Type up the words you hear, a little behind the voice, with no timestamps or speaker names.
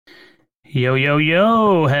Yo, yo,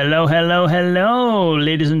 yo. Hello, hello, hello,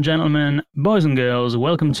 ladies and gentlemen, boys and girls.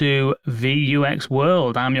 Welcome to VUX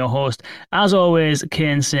World. I'm your host, as always,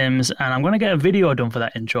 Kane Sims, and I'm going to get a video done for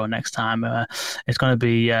that intro next time. It's going to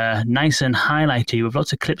be nice and highlighty with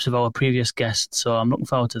lots of clips of our previous guests, so I'm looking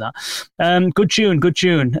forward to that. Good tune, good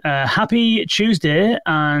tune. Happy Tuesday,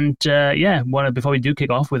 and before we do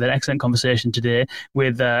kick off with an excellent conversation today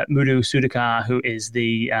with Muthu Sudhakar, who is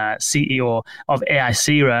the CEO of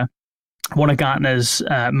AI-Sira, one of Gartner's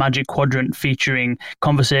Magic Quadrant featuring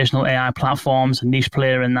conversational AI platforms, a niche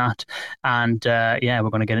player in that. And we're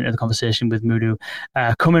going to get into the conversation with Muthu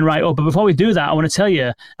coming right up. But before we do that, I want to tell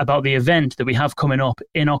you about the event that we have coming up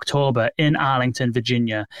in October in Arlington,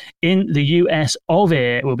 Virginia. In the US of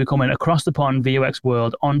A, we'll be coming across the pond, VUX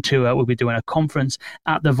World, on tour. We'll be doing a conference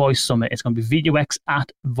at the Voice Summit. It's going to be VUX at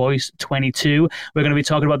Voice 22. We're going to be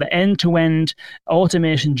talking about the end-to-end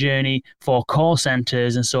automation journey for call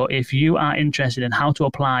centers. And so if you are interested in how to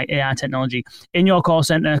apply AI technology in your call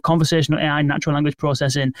center, conversational AI, natural language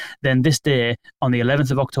processing, then this day on the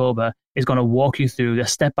 11th of October is going to walk you through the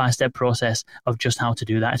step-by-step process of just how to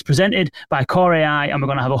do that. It's presented by Core AI, and we're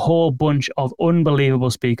going to have a whole bunch of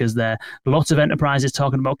unbelievable speakers there. Lots of enterprises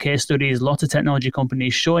talking about case studies, lots of technology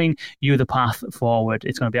companies showing you the path forward.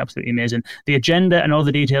 It's going to be absolutely amazing. The agenda and all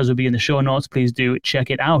the details will be in the show notes. Please do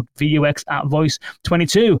check it out. VUX at Voice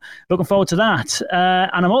 22. Looking forward to that.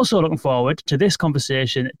 And I'm also looking forward to this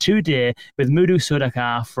conversation today with Muthu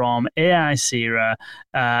Sudhakar from AI-Sira.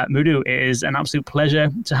 Muthu, it is an absolute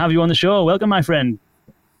pleasure to have you on the show. Welcome, my friend.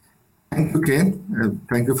 Thank you, Ken.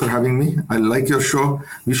 Thank you for having me. I like your show.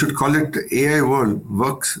 We should call it AI World,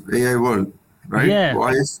 Works AI World, right? Yeah.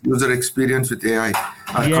 Voice user experience with AI.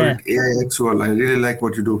 I call it AIX World. I really like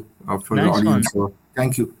what you do for the audience. So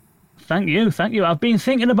thank you. Thank you. I've been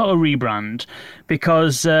thinking about a rebrand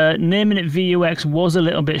because naming it VUX was a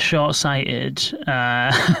little bit short-sighted,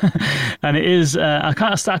 and it is. I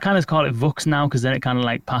kind of call it VUX now because then it kind of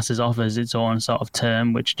like passes off as its own sort of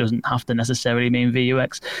term, which doesn't have to necessarily mean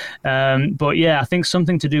VUX. But yeah, I think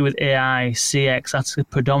something to do with AI, CX. That's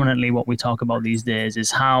predominantly what we talk about these days.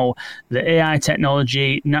 Is how the AI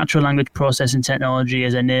technology, natural language processing technology,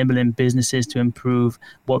 is enabling businesses to improve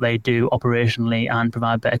what they do operationally and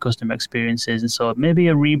provide better customer experiences. And so maybe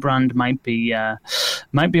a rebrand might be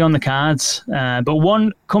on the cards. But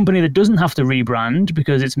one company that doesn't have to rebrand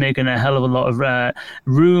because it's making a hell of a lot of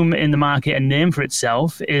room in the market and name for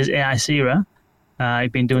itself is AI-Sira.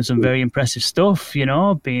 You've been doing some very impressive stuff, been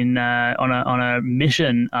on a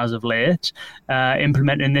mission as of late,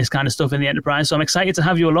 implementing this kind of stuff in the enterprise. So I'm excited to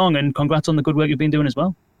have you along, and congrats on the good work you've been doing as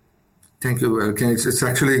well. Thank you, Ken. It's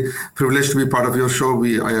actually a privilege to be part of your show.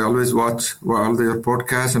 I always watch all your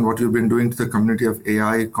podcasts and what you've been doing to the community of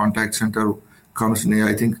AI, contact center, conversational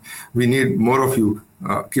AI. I think we need more of you.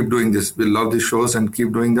 Keep doing this. We love these shows and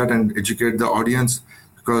keep doing that and educate the audience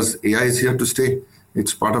because AI is here to stay.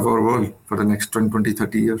 It's part of our world for the next 20,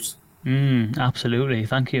 30 years. Absolutely.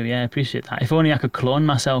 Thank you. Yeah, I appreciate that. If only I could clone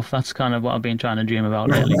myself. That's kind of what I've been trying to dream about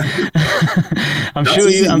lately. I'm sure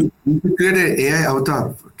you could create an AI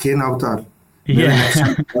avatar, Kane avatar.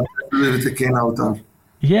 Yeah. With the Kane avatar.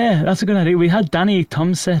 Yeah, that's a good idea. We had Danny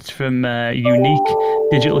Tomset from Unique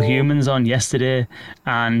Digital Humans on yesterday,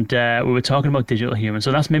 and we were talking about digital humans.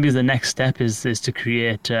 So that's maybe the next step is to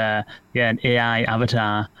create an AI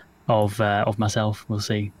avatar of myself. We'll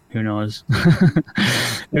see. Who knows?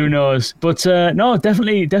 Who knows? But no,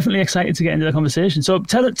 definitely excited to get into the conversation. So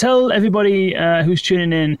tell everybody who's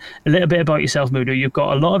tuning in a little bit about yourself, Muthu. You've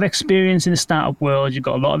got a lot of experience in the startup world. You've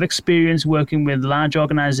got a lot of experience working with large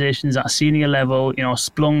organizations at a senior level,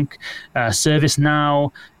 Splunk,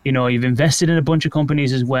 ServiceNow. You've invested in a bunch of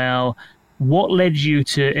companies as well. What led you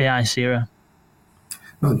to AI-Sira?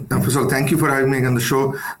 First of all, thank you for having me on the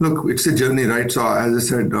show. Look, it's a journey, right? So as I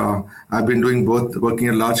said, I've been doing both, working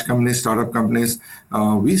at large companies, startup companies.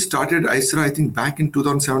 We started AI-Sira, I think, back in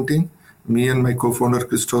 2017. Me and my co-founder,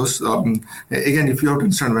 Christos. Again, if you have to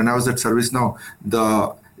understand, when I was at ServiceNow,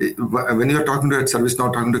 when you're talking to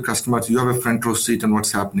talking to customers, you have a front row seat on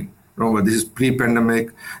what's happening. Remember, this is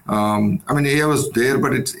pre-pandemic. AI was there,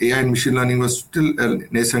 but AI and machine learning was still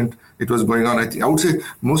nascent. It was going on. I would say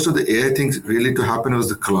most of the AI things really to happen was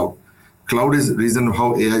the cloud. Cloud is the reason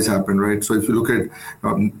how AI has happened, right? So if you look at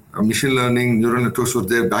machine learning, neural networks were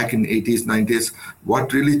there back in 80s, 90s.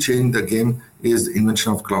 What really changed the game is the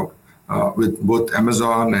invention of cloud. With both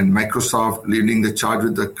Amazon and Microsoft leading the charge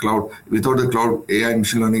with the cloud. Without the cloud, AI and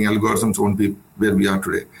machine learning algorithms won't be where we are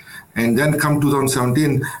today. And then come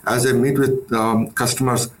 2017, as I meet with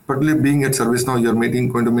customers, particularly being at ServiceNow, you're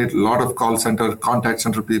going to meet a lot of call center, contact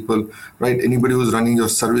center people, right? Anybody who's running your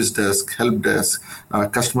service desk, help desk,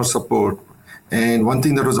 customer support. And one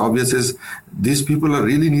thing that was obvious is these people are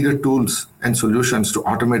really needed tools and solutions to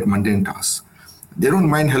automate mundane tasks. They don't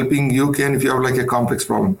mind helping you, Ken, if you have like a complex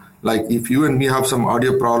problem. Like if you and me have some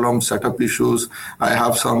audio problems, setup issues, I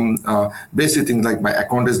have some basic things like my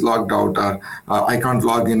account is logged out, or I can't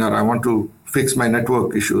log in, or I want to fix my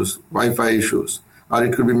network issues, Wi-Fi issues, or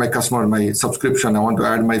it could be my customer, my subscription, I want to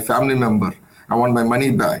add my family member, I want my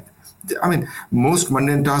money back. I mean, most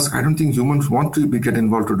mundane tasks, I don't think humans want to get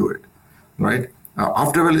involved to do it, right?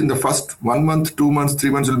 After all, in the first 1 month, 2 months,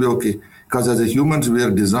 3 months will be okay. Because as a humans, we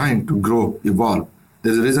are designed to grow, evolve.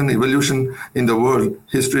 There's a reason evolution in the world,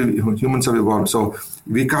 history, humans have evolved. So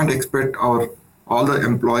we can't expect all the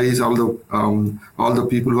employees, all the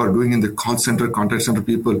people who are doing in the call center, contact center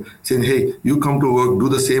people saying, hey, you come to work, do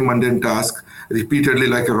the same mundane task repeatedly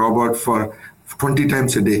like a robot for 20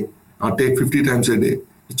 times a day or take 50 times a day.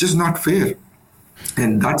 It's just not fair.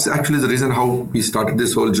 And that's actually the reason how we started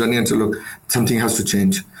this whole journey and said, look, something has to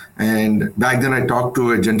change. And back then I talked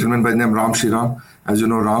to a gentleman by the name Ram Shriram. As you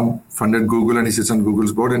know, Ram funded Google and he sits on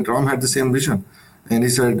Google's board, and Ram had the same vision. And he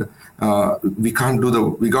said, we got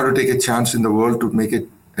to take a chance in the world to make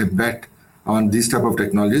a bet on these type of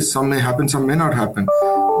technologies. Some may happen, some may not happen.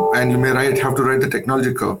 And you may have to write the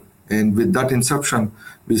technology curve. And with that inception,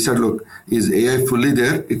 we said, look, is AI fully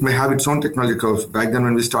there? It may have its own technology curves. Back then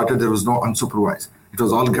when we started, there was no unsupervised. It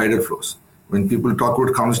was all guided flows. When people talk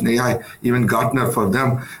about conversational AI, even Gartner, for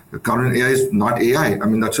them, conversational AI is not AI. I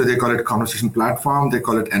mean, that's why they call it conversation platform. They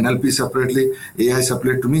call it NLP separately, AI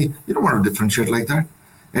separate. To me, you don't want to differentiate like that.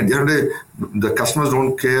 And the other day, the customers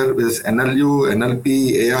don't care whether it's NLU,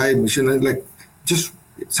 NLP, AI, machine learning, like just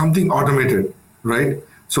something automated, right?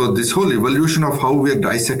 So this whole evolution of how we are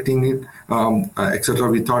dissecting it, etc.,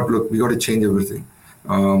 we thought, look, we got to change everything.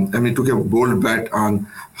 And we took a bold bet on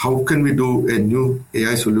how can we do a new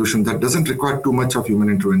AI solution that doesn't require too much of human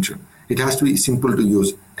intervention. It has to be simple to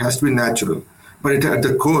use. It has to be natural. But at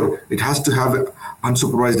the core, it has to have an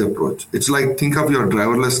unsupervised approach. It's like, think of your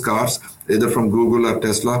driverless cars, either from Google or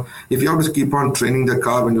Tesla. If you have to keep on training the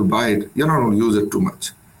car when you buy it, you're not going to use it too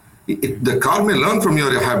much. The car may learn from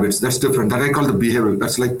your habits. That's different. That I call the behavioral.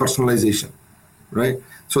 That's like personalization, right?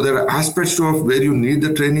 So there are aspects of where you need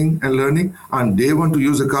the training and learning. And they want to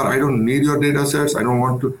use a car. I don't need your data sets. I don't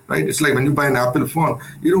want to, right? It's like when you buy an Apple phone,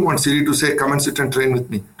 you don't want Siri to say, come and sit and train with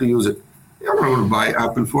me to use it. You're not going to buy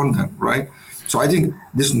Apple phone then, right? So I think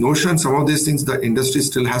this notion, some of these things, the industry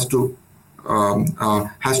still has to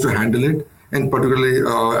handle it, and particularly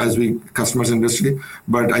as we customers industry.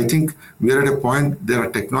 But I think we're at a point, there are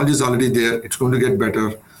technologies already there. It's going to get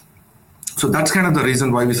better. So that's kind of the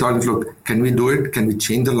reason why we started, look, can we do it? Can we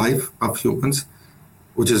change the life of humans,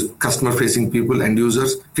 which is customer-facing people, end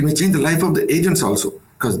users? Can we change the life of the agents also?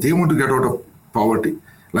 Because they want to get out of poverty.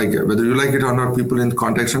 Like whether you like it or not, people in the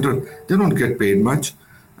contact center, they don't get paid much.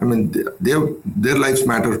 I mean, their lives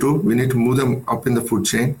matter too. We need to move them up in the food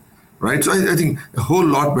chain, right? So I think a whole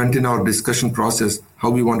lot went in our discussion process, how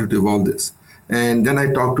we wanted to evolve this. And then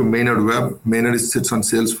I talked to Maynard Webb. Maynard sits on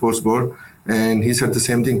Salesforce board, and he said the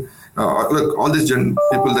same thing. Look, all these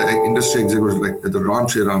people, the industry executives like the Ram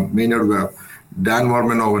Shriram, Maynard Webb, Dan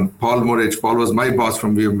Mormon-Owen, Paul Morich. Paul was my boss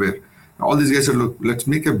from VMware. All these guys said, look, let's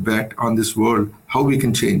make a bet on this world, how we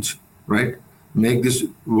can change, right? Make this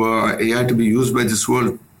AI to be used by this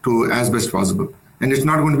world to as best possible. And it's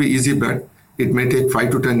not going to be easy bet. It may take 5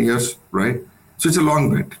 to 10 years, right? So it's a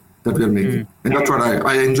long bet that we are making. And that's what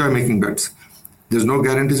I enjoy making bets. There's no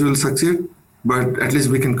guarantees we'll succeed, but at least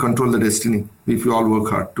we can control the destiny if we all work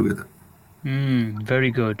hard together.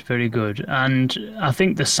 Very good, very good. And I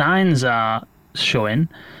think the signs are showing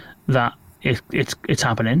that it's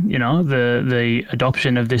happening. You know, the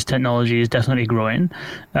adoption of this technology is definitely growing,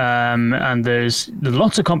 and there's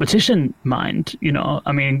lots of competition. Mind, you know,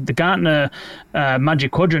 I mean, the Gartner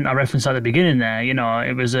Magic Quadrant I referenced at the beginning there. You know,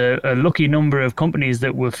 it was a lucky number of companies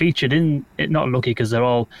that were featured in it. Not lucky because they're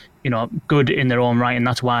all, you know, good in their own right, and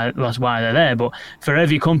that's why they're there. But for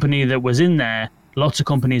every company that was in there, lots of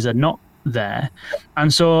companies are not there.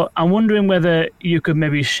 And so I'm wondering whether you could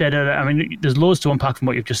maybe shed I mean, there's loads to unpack from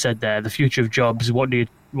what you've just said there, the future of jobs,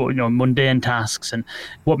 mundane tasks, and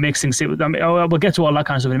what makes things, I mean, we'll get to all that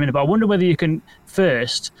kind of stuff in a minute, but I wonder whether you can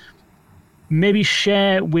first maybe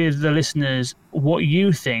share with the listeners what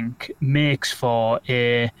you think makes for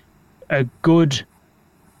a good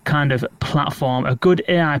kind of platform, a good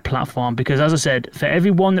AI platform, because as I said, for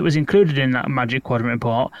every one that was included in that Magic Quadrant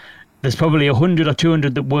report, there's probably 100 or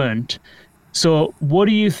 200 that weren't. So what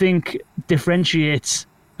do you think differentiates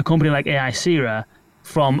a company like AI Sierra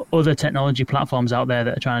from other technology platforms out there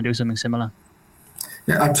that are trying to do something similar?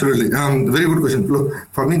 Yeah, absolutely. Very good question. Look,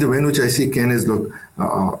 for me, the way in which I see Ken is, look,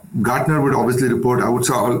 Gartner would obviously report. I would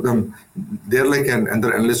say all they're like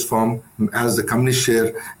another analyst firm. As the company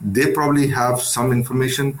share, they probably have some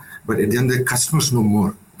information, but at the end, the customers know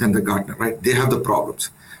more than the Gartner, right? They have the problems.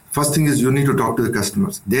 First thing is you need to talk to the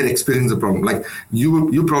customers. They're experiencing the problem. Like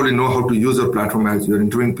you probably know how to use your platform as you're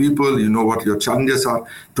interviewing people. You know what your challenges are.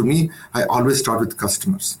 To me, I always start with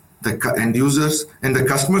customers, the end users, and the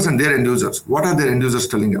customers and their end users. What are their end users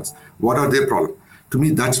telling us? What are their problems? To me,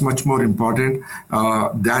 that's much more important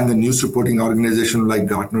than the news reporting organization like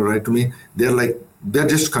Gartner, right? To me, they're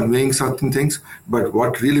just conveying certain things, but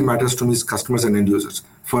what really matters to me is customers and end users.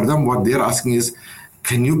 For them, what they're asking is,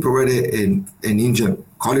 can you provide an engine,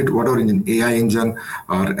 call it whatever engine, AI engine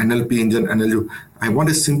or NLP engine, NLU. I want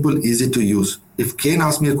a simple, easy to use. If Kane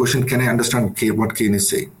asks me a question, can I understand what Kane is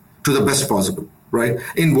saying to the best possible, right?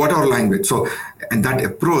 In whatever language. So, and that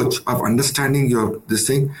approach of understanding your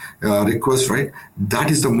request, right? That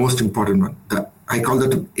is the most important one. I call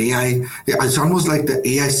that AI. It's almost like the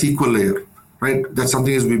AI SQL layer, right? That's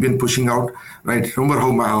something is we've been pushing out, right? Remember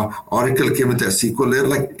how Oracle came with a SQL layer,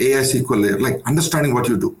 like AI SQL layer, like understanding what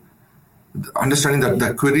you do. Understanding that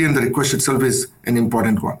the query and the request itself is an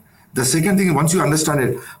important one. The second thing, once you understand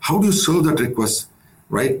it, how do you serve that request,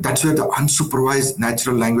 right? That's where the unsupervised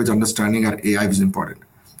natural language understanding or AI is important.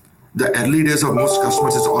 The early days of most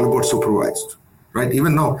customers is all about supervised, right?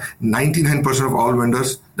 Even now, 99% of all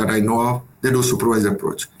vendors that I know of, they do supervised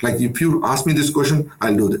approach. Like if you ask me this question,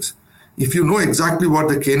 I'll do this. If you know exactly what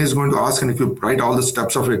the Kane is going to ask, and if you write all the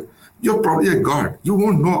steps of it, you're probably a god. You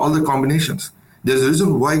won't know all the combinations. There's a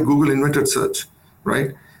reason why Google invented search,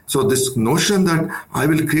 right? So this notion that I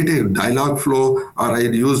will create a dialogue flow or I'll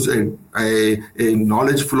use a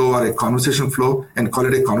knowledge flow or a conversation flow and call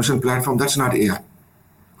it a conversation platform, that's not AI.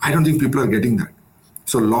 I don't think people are getting that.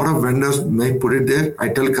 So a lot of vendors may put it there. I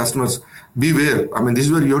tell customers, beware. I mean, this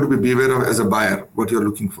is where you have to be beware of as a buyer, what you're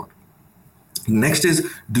looking for. Next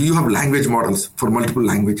is, do you have language models for multiple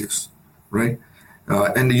languages, right?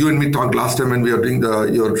 And you and me talked last time when we were doing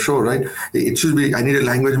your show, right? It should be, I need a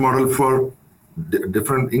language model for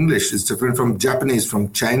different English. It's different from Japanese,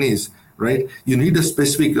 from Chinese, right? You need a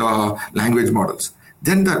specific language models.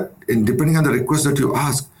 Then depending on the request that you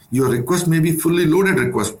ask, your request may be fully loaded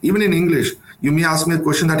request. Even in English, you may ask me a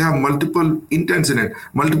question that have multiple intents in it,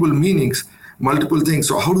 multiple meanings, multiple things.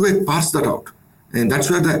 So how do I parse that out? And that's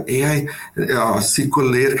where the AI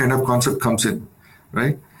SQL layer kind of concept comes in,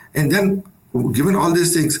 right? And then given all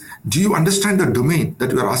these things, do you understand the domain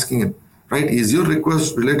that you are asking in, right? Is your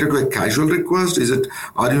request related to a casual request?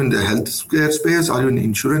 Are you in the healthcare space? Are you in the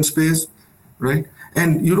insurance space, right?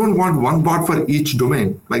 And you don't want one bot for each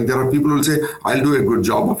domain. Like there are people who will say, I'll do a good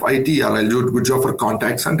job of IT, or I'll do a good job for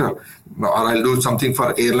contact center, or I'll do something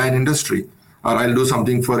for airline industry, or I'll do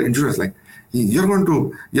something for insurance. Like you're not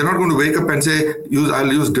going to wake up and say,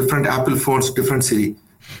 I'll use different Apple phones, different Siri.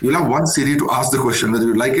 You'll have one Siri to ask the question, whether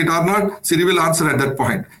you like it or not. Siri will answer at that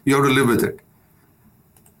point. You have to live with it,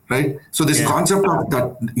 right? So this concept of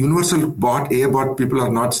that universal bot, AI bot, people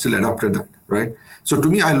are not still adopted that, right? So to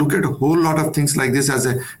me, I look at a whole lot of things like this as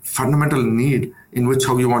a fundamental need in which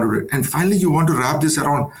how you want to do it. And finally, you want to wrap this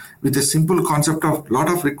around with a simple concept of a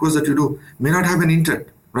lot of requests that you do may not have an intent,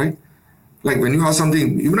 right? Like when you ask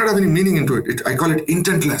something, you may not have any meaning into it. I call it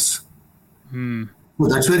intentless. So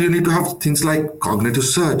that's where you need to have things like cognitive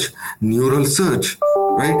search, neural search,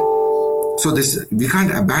 right? So we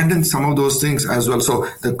can't abandon some of those things as well. So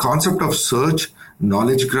the concept of search,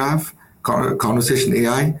 knowledge graph, conversation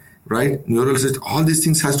AI, right? Neural search, all these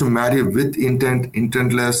things has to marry with intent,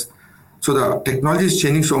 intentless. So the technology is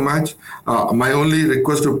changing so much. My only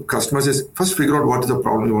request to customers is first figure out what is the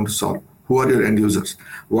problem you want to solve. Who are your end users?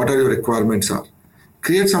 What are your requirements are?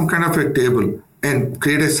 Create some kind of a table and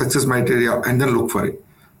create a success criteria and then look for it.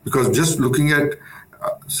 Because just looking at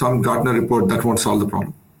some Gartner report, that won't solve the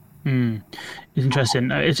problem. It's interesting.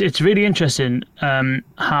 It's really interesting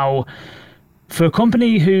how for a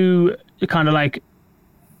company who kind of like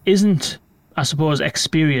isn't, I suppose,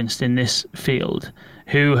 experienced in this field,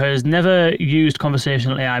 who has never used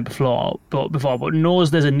conversational AI before, but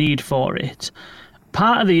knows there's a need for it.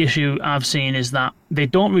 Part of the issue I've seen is that they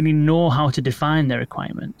don't really know how to define their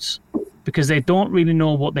requirements because they don't really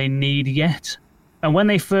know what they need yet. And when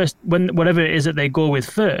whatever it is that they go with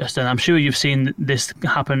first, and I'm sure you've seen this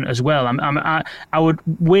happen as well, I would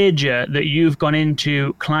wager that you've gone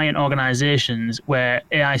into client organizations where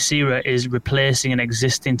AI Sierra is replacing an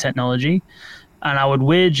existing technology. And I would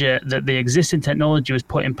wager that the existing technology was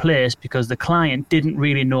put in place because the client didn't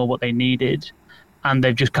really know what they needed, and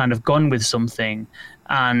they've just kind of gone with something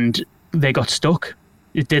and they got stuck.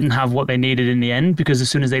 It didn't have what they needed in the end, because as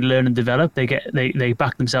soon as they learn and develop, they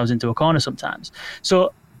back themselves into a corner sometimes.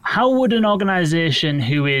 So how would an organization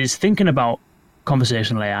who is thinking about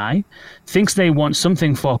conversational AI, thinks they want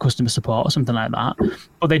something for customer support or something like that,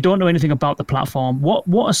 but they don't know anything about the platform, what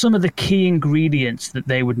are some of the key ingredients that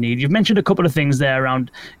they would need? You've mentioned a couple of things there around,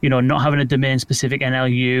 not having a domain-specific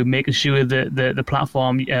NLU, making sure that the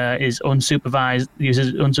platform is unsupervised,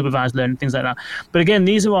 uses unsupervised learning, things like that. But again,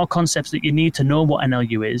 these are all concepts that you need to know what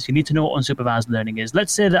NLU is. You need to know what unsupervised learning is.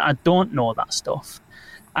 Let's say that I don't know that stuff,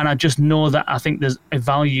 and I just know that I think there's a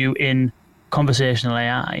value in conversational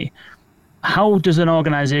AI. How does an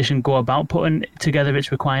organization go about putting together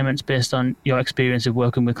its requirements based on your experience of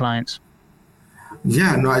working with clients?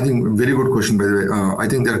 Yeah, no, I think very good question, by the way. I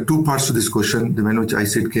think there are two parts to this question, the way in which I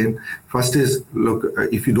see it came. First is, look,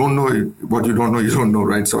 if you don't know what you don't know,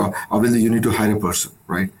 right? So obviously you need to hire a person,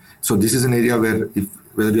 right? So this is an area where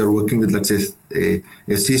whether you're working with, let's say,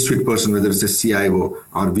 a C-suite person, whether it's a CIO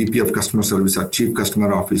or VP of customer service or chief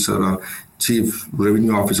customer officer or chief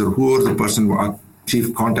revenue officer, whoever the person or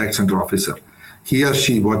chief contact center officer, he or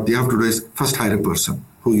she, what they have to do is first hire a person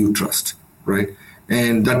who you trust, right?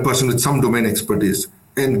 And that person with some domain expertise,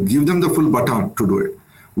 and give them the full baton to do it.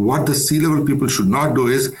 What the C-level people should not do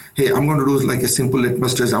is, hey, I'm going to do like a simple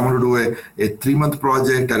litmus test. I want to do a 3-month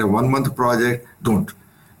project or a 1-month project. Don't.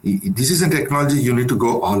 This is a technology you need to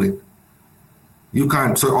go all in. You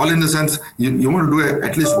can't. So all in the sense, you want to do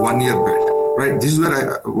at least 1 year bet, right? This is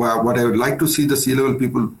where what I would like to see the C-level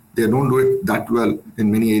people, they don't do it that well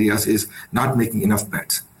in many areas, is not making enough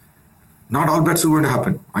bets. Not all bets are going to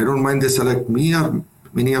happen. I don't mind they select me or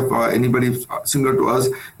many of anybody similar to us,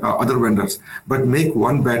 other vendors, but make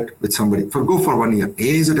one bet with somebody. Go for 1 year. A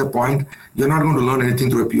is at a point, you're not going to learn anything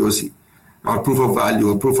through a POC or proof of value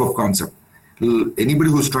or proof of concept.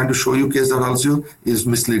 Anybody who's trying to show you case that also is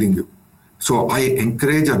misleading you. So I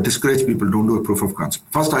encourage or discourage people, don't do a proof of concept.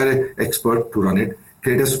 First hire an expert to run it,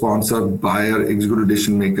 create a sponsor, buyer, executive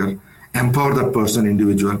decision maker, empower that person,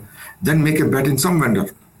 individual, then make a bet in some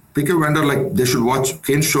vendor. Pick a vendor, like they should watch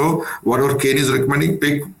Kane's show, whatever Kane is recommending,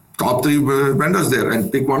 pick top 3 vendors there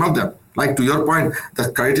and pick one of them. Like to your point,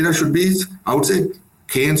 the criteria should be, I would say,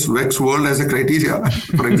 Kane's Vex World as a criteria,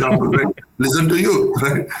 for example, right? Listen to you,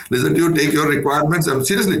 right? Listen to you, take your requirements. And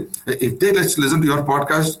seriously, if they listen to your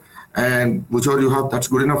podcast and whichever you have, that's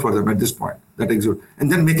good enough for them at this point. That execute.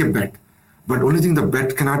 And then make a bet. But only thing, the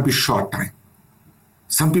bet cannot be short time.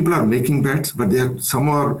 Some people are making bets, but some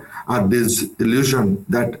are this illusion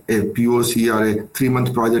that a POC or a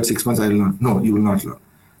 3-month project, 6 months, I will learn. No, you will not learn.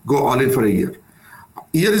 Go all in for a year.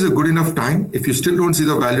 Year is a good enough time. If you still don't see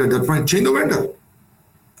the value at that point, change the vendor,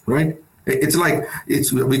 right? It's like,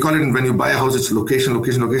 we call it, when you buy a house, it's location.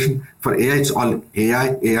 For AI, it's all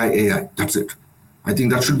AI. That's it. I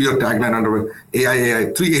think that should be your tagline under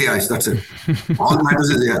AI, 3 AIs, that's it. All matters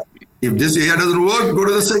is AI. If this AI doesn't work, go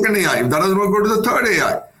to the second AI. If that doesn't work, go to the third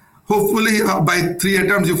AI. Hopefully, by 3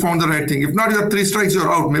 attempts, you found the right thing. If not, you have 3 strikes,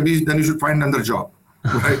 you're out. Maybe then you should find another job,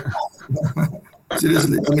 right?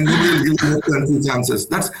 Seriously, I mean, maybe you'll give you 20 chances.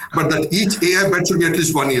 But that each AI bet should be at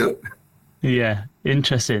least 1 year. Yeah,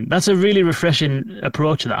 interesting. That's a really refreshing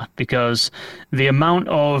approach to that, because the amount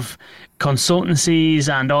of consultancies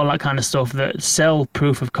and all that kind of stuff that sell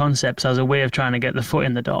proof of concepts as a way of trying to get the foot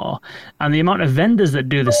in the door, and the amount of vendors that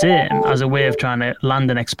do the same as a way of trying to land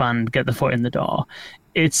and expand, get the foot in the door,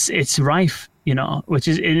 it's rife, which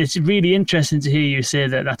is, it's really interesting to hear you say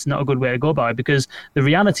that that's not a good way to go about it, because the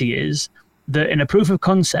reality is that in a proof of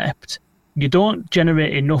concept, you don't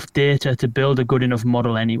generate enough data to build a good enough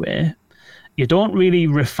model anyway. You don't really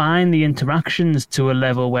refine the interactions to a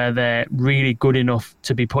level where they're really good enough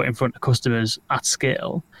to be put in front of customers at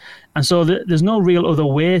scale. And so there's no real other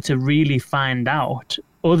way to really find out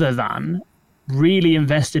other than really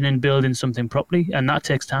investing in building something properly. And that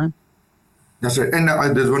takes time. That's right. And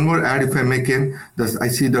there's one more ad, if I may, Ken. I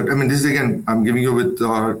see that, this is, again, I'm giving you with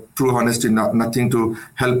true honesty, nothing to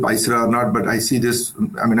help ISRA or not, but I see this.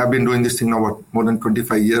 I've been doing this thing now, more than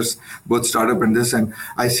 25 years, both startup and this, and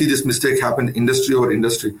I see this mistake happen industry over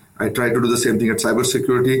industry. I try to do the same thing at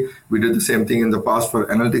cybersecurity. We did the same thing in the past for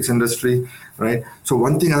analytics industry, right? So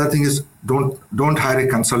other thing is, don't hire a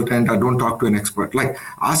consultant or don't talk to an expert. Like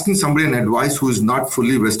asking somebody an advice who is not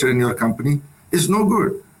fully vested in your company is no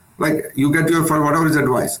good. Like you get for whatever is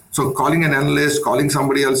advice. So calling an analyst, calling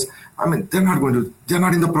somebody else, they're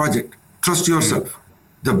not in the project. Trust yourself.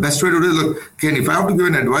 The best way to do it is, look, Ken, if I have to give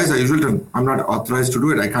an advice, I usually tell them, I'm not authorized to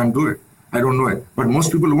do it. I can't do it. I don't know it. But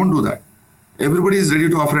most people won't do that. Everybody is ready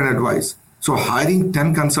to offer an advice. So hiring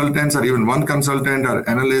 10 consultants or even one consultant or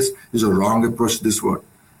analyst is a wrong approach to this world.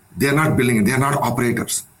 They're not building it. They're not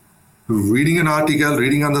operators. Reading an article,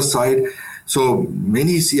 reading on the side. So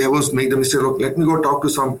many CIOs make the mistake of, let me go talk to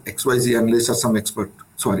some XYZ analyst or some expert.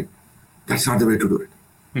 Sorry, that's not the way to do it.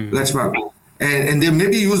 Let's not. And they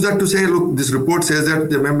maybe use that to say, look, this report says that.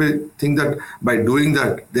 They maybe think that by doing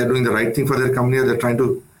that, they're doing the right thing for their company, or they're trying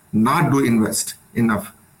to not invest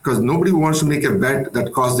enough. Because nobody wants to make a bet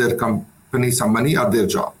that costs their company some money or their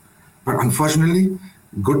job. But unfortunately,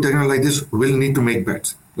 good technology like this will need to make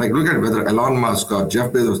bets. Like look at whether Elon Musk or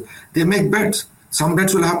Jeff Bezos, they make bets. Some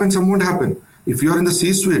bets will happen, some won't happen. If you're in the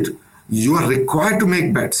C-suite, you are required to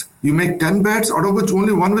make bets. You make 10 bets, out of which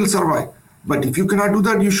only one will survive. But if you cannot do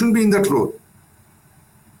that, you shouldn't be in that role.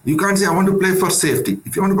 You can't say, I want to play for safety.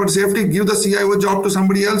 If you want to put safety, give the CIO job to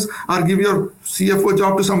somebody else or give your CFO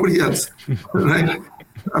job to somebody else, right?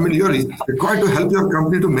 I mean, you're required to help your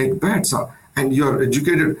company to make bets, and your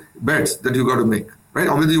educated bets that you got to make, right?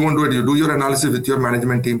 Obviously, you won't do it. You do your analysis with your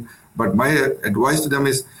management team. But my advice to them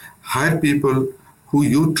is hire people who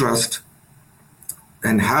you trust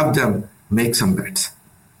and have them make some bets.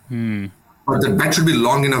 But the bet should be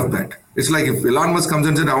long enough bet. It's like if Elon Musk comes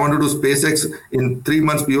and said, I want to do SpaceX in 3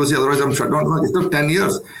 months POC, otherwise I'm shut down. No, it took 10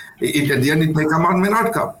 years. At the end, it may come out, may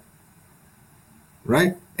not come.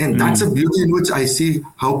 Right? And that's a beauty in which I see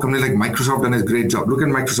how companies like Microsoft done a great job. Look at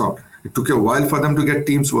Microsoft. It took a while for them to get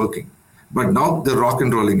Teams working. But now they're rock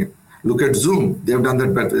and rolling it. Look at Zoom. They've done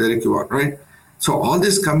that bet with Eric Yuan, right? So all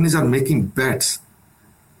these companies are making bets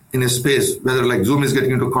in a space, whether like Zoom is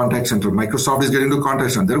getting into contact center, Microsoft is getting into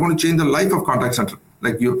contact center. They're going to change the life of contact center.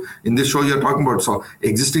 Like you, in this show you're talking about. So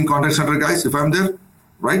existing contact center guys, if I'm there,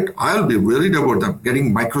 right, I'll be worried about them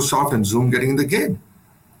getting Microsoft and Zoom getting in the game.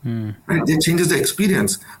 Right? It changes the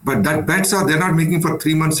experience. But that bets they're not making for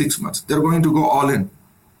 3 months, 6 months. They're going to go all in.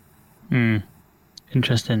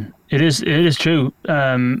 Interesting. It is true.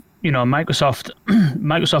 Microsoft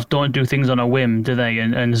don't do things on a whim, do they?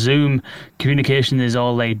 And Zoom communication is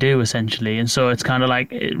all they do essentially. And so it's kind of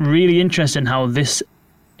like really interesting how this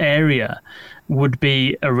area would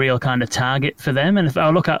be a real kind of target for them. And if I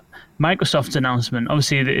look at Microsoft's announcement,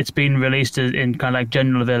 obviously it's been released in kind of like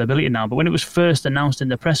general availability now, but when it was first announced in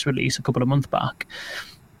the press release a couple of months back,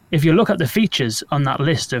 if you look at the features on that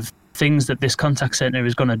list of things that this contact center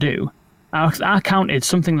is going to do, I counted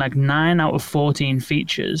something like 9 out of 14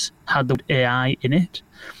 features had the AI in it.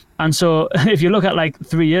 And so if you look at like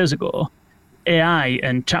 3 years ago, AI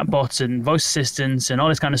and chatbots and voice assistants and all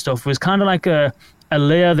this kind of stuff was kind of like a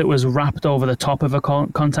layer that was wrapped over the top of a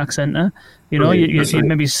contact center. You know, you'd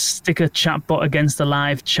maybe stick a chatbot against the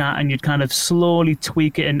live chat and you'd kind of slowly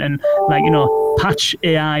tweak it and like, you know, patch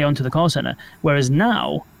AI onto the call center. Whereas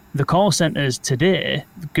now, the call centers today,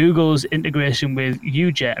 Google's integration with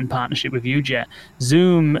UJet and partnership with UJet,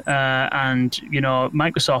 Zoom and, you know,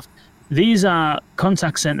 Microsoft, these are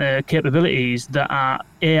contact center capabilities that are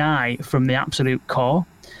AI from the absolute core.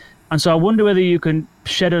 And so I wonder whether you can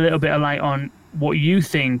shed a little bit of light on what you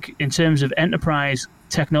think in terms of enterprise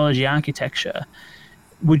technology architecture.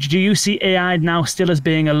 Do you see AI now still as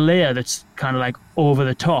being a layer that's kind of like over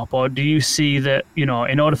the top? Or do you see that, you know,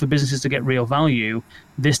 in order for businesses to get real value,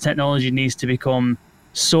 this technology needs to become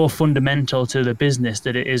so fundamental to the business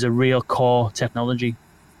that it is a real core technology?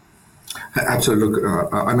 Absolutely.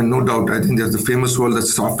 Look, I mean, no doubt. I think there's the famous word that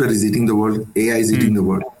software is eating the world. AI is eating the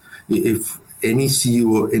world. If any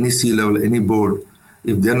CEO, any C-level, any board,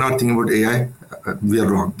 if they're not thinking about AI, we are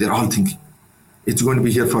wrong. They're all thinking. It's going to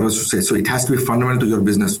be here for us to say. So it has to be fundamental to your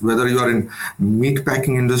business, whether you are in meat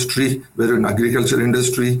packing industry, whether in agriculture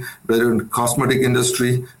industry, whether in cosmetic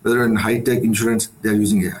industry, whether in high-tech insurance, they're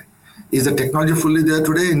using AI. Is the technology fully there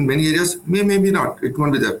today in many areas? Maybe not. It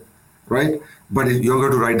won't be there, right? But you're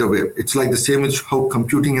going to ride the wave. It's like the same as how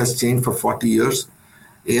computing has changed for 40 years.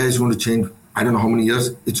 AI is going to change, I don't know how many years.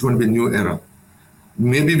 It's going to be a new era.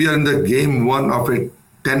 Maybe we are in the game one of a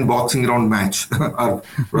 10 boxing round match,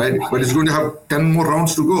 right? But it's going to have 10 more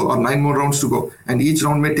rounds to go or 9 more rounds to go. And each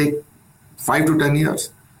round may take 5 to 10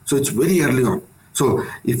 years. So it's very early on. So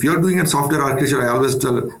if you're doing a software architecture, I always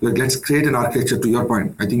tell, like, let's create an architecture. To your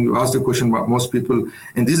point, I think you asked the question about most people,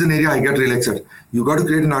 and this is an area I get really excited. You got to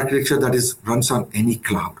create an architecture that runs on any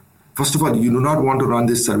cloud. First of all, you do not want to run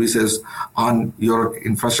these services on your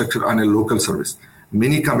infrastructure on a local service.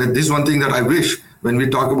 Many companies, this is one thing that I wish when we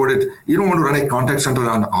talk about it, you don't want to run a contact center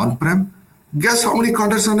on-prem. Guess how many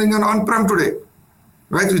contact centers are on-prem today?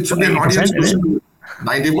 Right? It should be an audience. 90%,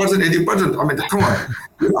 80%. I mean, come on.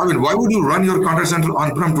 I mean, why would you run your contact center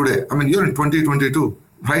on-prem today? I mean, you're in 2022,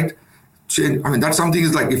 right? I mean, that's something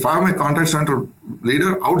is like, if I'm a contact center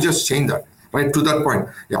leader, I would just change that. right? To that point,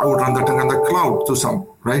 yeah, I would run that on the cloud to some,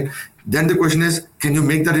 right? Then the question is, can you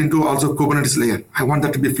make that into also Kubernetes layer? I want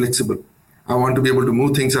that to be flexible. I want to be able to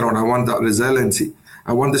move things around. I want the resiliency.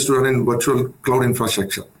 I want this to run in virtual cloud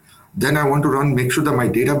infrastructure. Then I want to make sure that my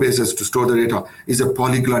databases to store the data is a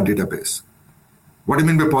polyglot database. What I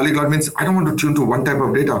mean by polyglot means I don't want to tune to one type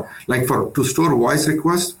of data. Like to store voice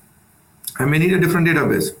requests, I may need a different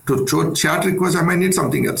database. To store chat requests, I might need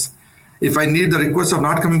something else. If I need the requests are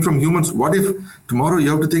not coming from humans, what if tomorrow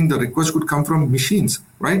you have to think the request could come from machines,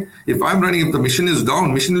 right? If the machine is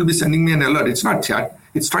down, machine will be sending me an alert. It's not chat.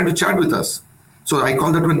 It's trying to chat with us. So I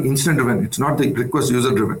call that one incident driven. It's not the request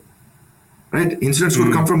user driven, right? Incidents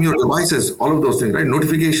could come from your devices, all of those things, right?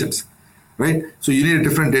 Notifications, right? So you need a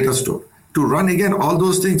different data store. To run again, all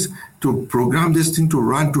those things, to program this thing to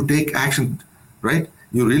run, to take action, right?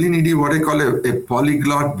 You really need what I call a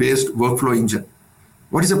polyglot-based workflow engine.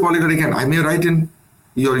 What is a polyglot again? I may write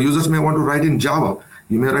your users may want to write in Java.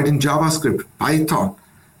 You may write in JavaScript, Python,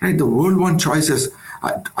 right? The world wants choices.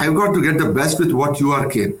 I've got to get the best with what you are,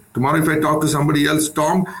 Ken. Tomorrow, if I talk to somebody else,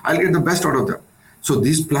 Tom, I'll get the best out of them. So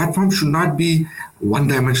these platforms should not be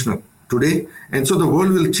one-dimensional today. And so the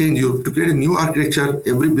world will change. You have to create a new architecture.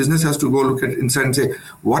 Every business has to go look at inside and say,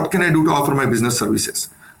 what can I do to offer my business services?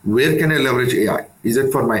 Where can I leverage AI? Is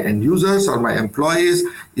it for my end users or my employees?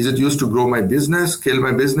 Is it used to grow my business, scale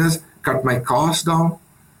my business, cut my costs down?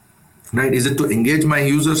 Right? Is it to engage my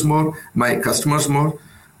users more, my customers more?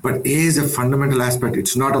 But AI is a fundamental aspect.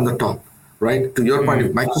 It's not on the top, right? To your point,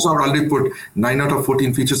 if Microsoft already put 9 out of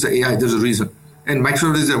 14 features of AI, there's a reason. And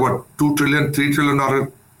Microsoft is a $2 trillion, $3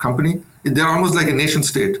 trillion company. They're almost like a nation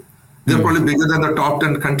state. They're probably bigger than the top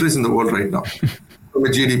 10 countries in the world right now from a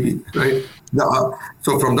GDP, right?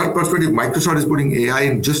 So from that perspective, Microsoft is putting AI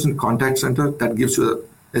in contact center. That gives you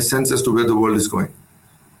a sense as to where the world is going,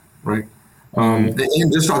 right? And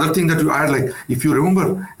just other thing that you add, like if you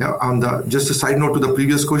remember, just a side note to the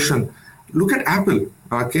previous question, look at Apple,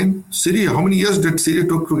 Ken. Siri, how many years did Siri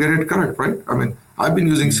took to get it correct, right? I mean, I've been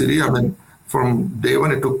using Siri. From day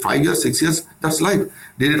one, it took 5 years, 6 years. That's life.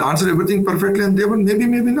 Did it answer everything perfectly? And day one,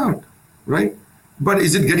 maybe not, right? But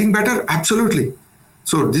is it getting better? Absolutely.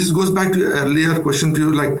 So this goes back to your earlier question to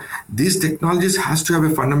you, like these technologies has to have a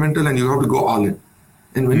fundamental and you have to go all in.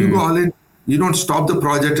 And when you go all in, you don't stop the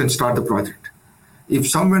project and start the project. If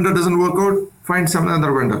some vendor doesn't work out, find some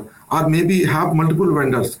other vendor. Or maybe have multiple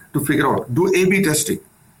vendors to figure out. Do A/B testing.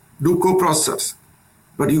 Do co-processors.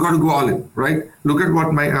 But you got to go all in, right? Look at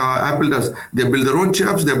what Apple does. They build their own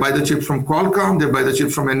chips. They buy the chips from Qualcomm. They buy the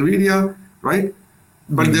chips from NVIDIA, right?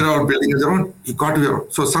 But they're all building their own. You got to.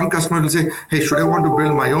 So some customers will say, hey, should I want to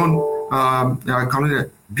build my own company?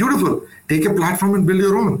 Beautiful. Take a platform and build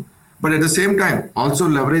your own. But at the same time, also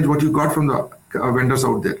leverage what you got from the vendors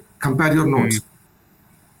out there. Compare your notes.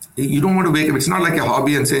 You don't want to wake up. It's not like a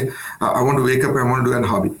hobby and say, I want to wake up and I want to do a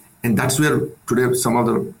hobby. And that's where today some of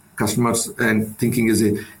the customers and thinking is,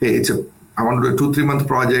 hey, I want to do a 2-3 month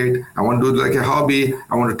project. I want to do it like a hobby.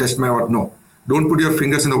 I want to test my what. No, don't put your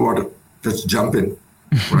fingers in the water. Just jump in,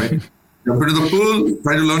 right? Jump into the pool,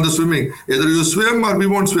 try to learn the swimming. Either you swim or we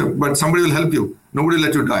won't swim, but somebody will help you. Nobody will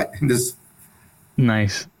let you die in this.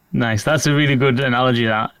 Nice. That's a really good analogy.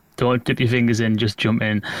 That don't dip your fingers in, just jump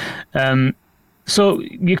in. So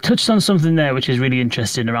you touched on something there which is really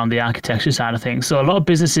interesting around the architecture side of things. So a lot of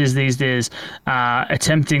businesses these days are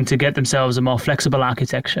attempting to get themselves a more flexible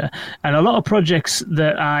architecture. And a lot of projects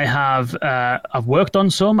that I have, I've worked on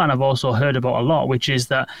some and I've also heard about a lot, which is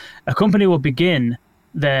that a company will begin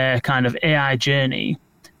their kind of AI journey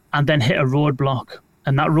and then hit a roadblock.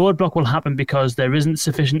 And that roadblock will happen because there isn't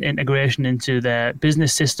sufficient integration into their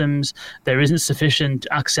business systems. There isn't sufficient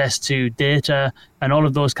access to data and all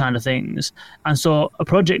of those kind of things. And so a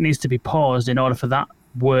project needs to be paused in order for that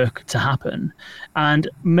work to happen. And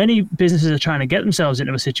many businesses are trying to get themselves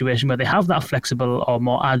into a situation where they have that flexible or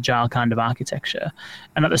more agile kind of architecture.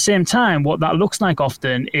 And at the same time, what that looks like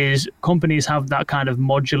often is companies have that kind of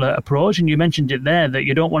modular approach. And you mentioned it there, that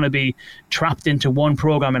you don't want to be trapped into one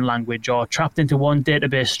programming language or trapped into one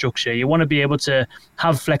database structure. You want to be able to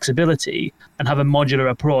have flexibility and have a modular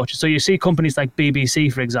approach. So you see companies like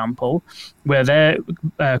BBC, for example, where their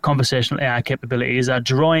conversational AI capabilities are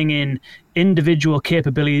drawing in individual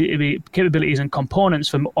capabilities and components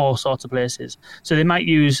from all sorts of places. So they might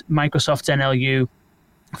use Microsoft's NLU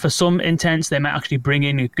for some intents. They might actually bring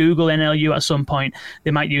in Google NLU at some point.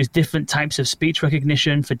 They might use different types of speech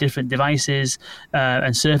recognition for different devices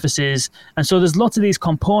and surfaces. And so there's lots of these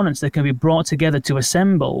components that can be brought together to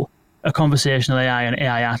assemble a conversational AI and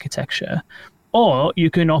AI architecture. Or you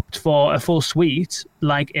can opt for a full suite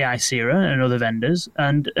like AI Sierra and other vendors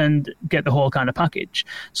and get the whole kind of package.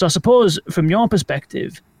 So I suppose from your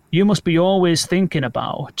perspective, you must be always thinking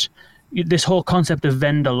about this whole concept of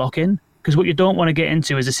vendor lock-in, because what you don't want to get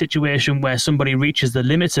into is a situation where somebody reaches the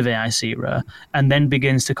limits of AI Sierra and then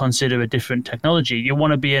begins to consider a different technology. You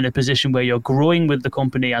want to be in a position where you're growing with the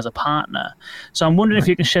company as a partner. So I'm wondering if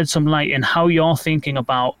you can shed some light in how you're thinking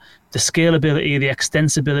about the scalability, the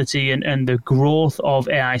extensibility, and the growth of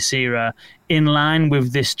AI Sierra in line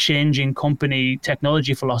with this changing company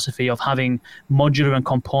technology philosophy of having modular and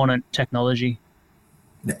component technology.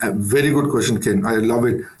 A very good question, Ken. I love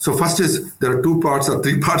it. So first is, there are 2 parts or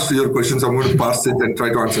 3 parts to your questions. I'm going to parse it and try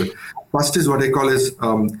to answer. First is what I call is,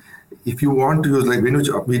 if you want to use, like when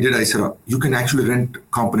we did Icera, you can actually rent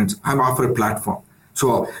components. I'm offer a platform.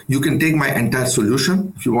 So you can take my entire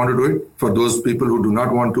solution if you want to do it. For those people who do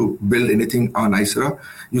not want to build anything on Icera,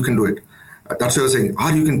 you can do it. That's what I was saying.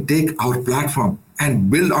 Or you can take our platform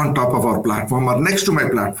and build on top of our platform or next to my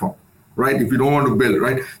platform. Right? If you don't want to build,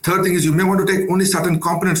 right? Third thing is, you may want to take only certain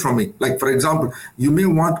components from me. Like, for example, you may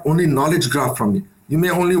want only knowledge graph from me. You may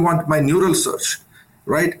only want my neural search,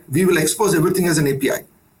 right? We will expose everything as an API.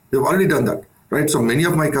 We've already done that, right? So many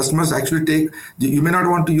of my customers actually you may not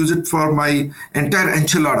want to use it for my entire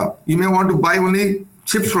enchilada. You may want to buy only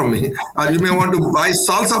chips from me, or you may want to buy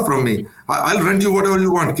salsa from me. I'll rent you whatever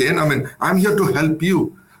you want, Ken. I mean, I'm here to help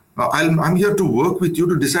you. I'm here to work with you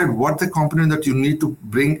to decide what the component that you need to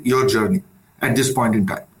bring your journey at this point in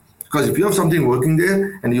time. Because if you have something working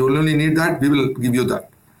there and you only need that, we will give you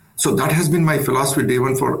that. So that has been my philosophy day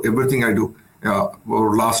one for everything I do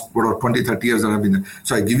over last 20, 30 years that I've been there.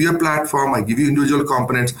 So I give you a platform, I give you individual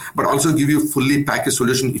components, but also give you a fully packaged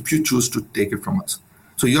solution if you choose to take it from us.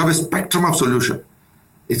 So you have a spectrum of solution.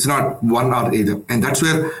 It's not one or either. And that's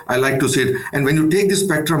where I like to say it. And when you take this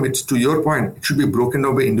spectrum, it's, to your point, it should be broken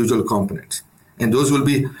down by individual components. And those will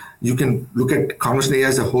be, you can look at conversation AI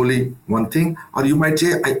as a wholly one thing, or you might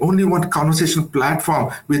say, I only want conversation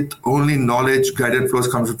platform with only knowledge, guided flows,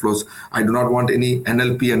 conversation flows. I do not want any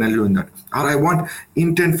NLP, NLU in that. Or I want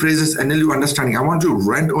intent phrases, NLU understanding. I want to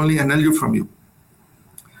rent only NLU from you.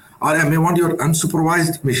 Or I may want your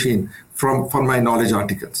unsupervised machine for my knowledge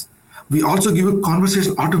articles. We also give you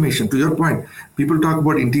conversation automation. To your point, people talk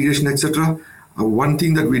about integration, etc. One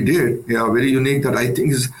thing that we did, very unique, that I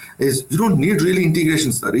think is you don't need really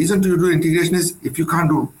integrations. The reason to do integration is if you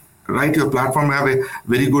can't write your platform, have a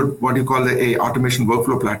very good, what you call a automation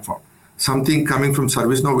workflow platform. Something coming from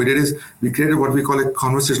ServiceNow we did is we created what we call a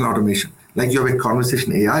conversation automation. Like you have a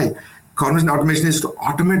conversation AI. Conversation automation is to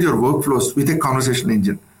automate your workflows with a conversation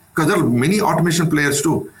engine. Because there are many automation players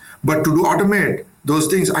too. But to automate those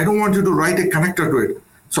things, I don't want you to write a connector to it.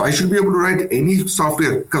 So I should be able to write any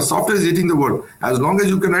software, because software is eating the world. As long as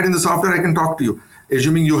you can write in the software, I can talk to you.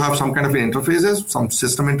 Assuming you have some kind of interfaces, some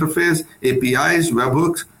system interface, APIs,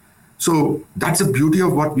 webhooks. So that's the beauty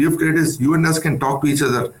of what we have created, is you and us can talk to each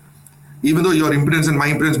other. Even though your impedance and my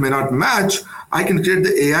impedance may not match, I can create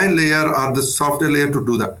the AI layer or the software layer to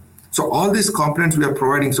do that. So all these components we are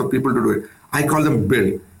providing for people to do it. I call them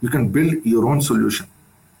build. You can build your own solution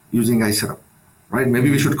using Icera, right?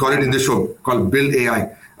 Maybe we should call it in this show, called Build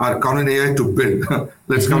AI, or Common AI to build.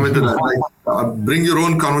 Let's come into that. Like, bring your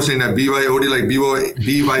own conversation, BYOD, like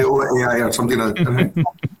BYO AI or something like that. Right?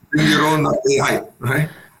 Bring your own AI, right?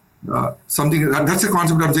 That's the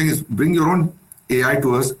concept I'm saying, is bring your own AI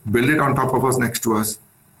to us, build it on top of us, next to us.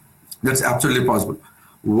 That's absolutely possible.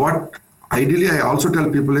 What ideally I also tell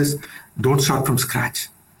people is, don't start from scratch.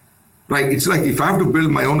 Right? It's like if I have to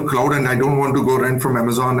build my own cloud and I don't want to go rent from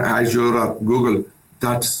Amazon, Azure, or Google,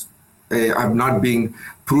 I'm not being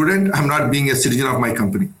prudent. I'm not being a citizen of my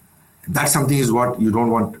company. That's something is what you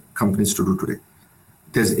don't want companies to do today.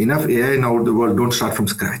 There's enough AI now in the world. Don't start from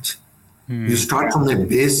scratch. You start from a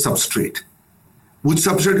base substrate. Which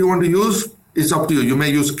substrate you want to use is up to you. You may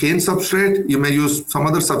use Kane substrate. You may use some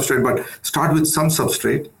other substrate, but start with some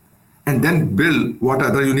substrate. And then build what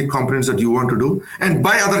other unique components that you want to do, and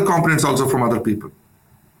buy other components also from other people.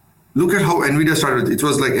 Look at how NVIDIA started. It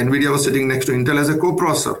was like NVIDIA was sitting next to Intel as a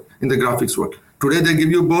co-processor in the graphics world. Today, they give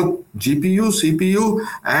you both GPU, CPU,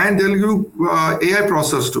 and they'll give you AI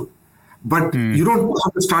processors too. But you don't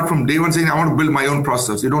have to start from day one saying, I want to build my own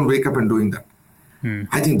processors. You don't wake up and doing that.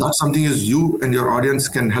 I think that's something is you and your audience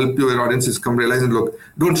can help your audiences come realize and look,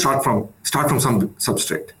 don't start from some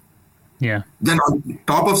substrate. Yeah. Then on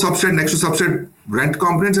top of substrate, next to substrate, rent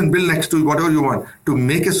components and build next to whatever you want to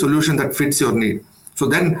make a solution that fits your need. So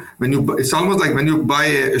then it's almost like when you buy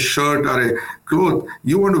a shirt or a cloth,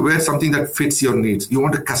 you want to wear something that fits your needs. You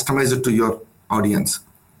want to customize it to your audience,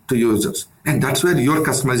 to users. And that's where your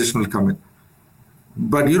customization will come in.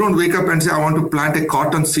 But you don't wake up and say, I want to plant a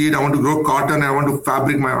cotton seed, I want to grow cotton, I want to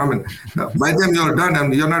fabric my, by the time you're done,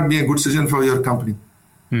 and you're not being a good citizen for your company.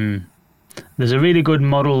 There's a really good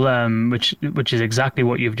model, which is exactly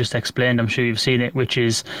what you've just explained. I'm sure you've seen it, which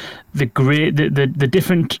is the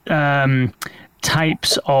different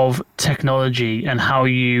types of technology and how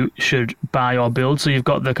you should buy or build. So you've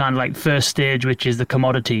got the kind of like first stage, which is the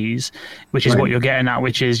commodities, which is what you're getting at,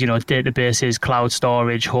 which is, databases, cloud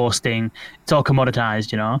storage, hosting. It's all commoditized,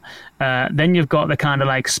 Then you've got the kind of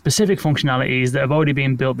like specific functionalities that have already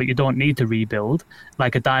been built that you don't need to rebuild,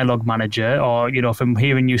 like a dialogue manager, or, from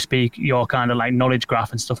hearing you speak, your kind of like knowledge graph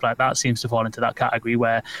and stuff like that seems to fall into that category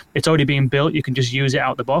where it's already been built. You can just use it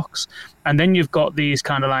out the box. And then you've got these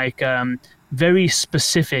kind of like, very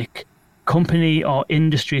specific company or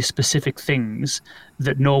industry specific things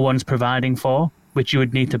that no one's providing for, which you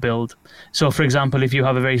would need to build. So for example, if you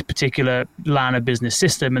have a very particular line of business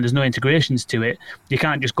system and there's no integrations to it, you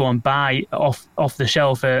can't just go and buy off the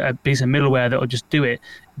shelf a piece of middleware that will just do it.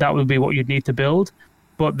 That would be what you'd need to build.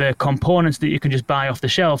 But the components that you can just buy off the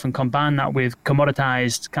shelf and combine that with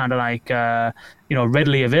commoditized kind of like,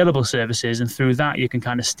 readily available services, and through that you can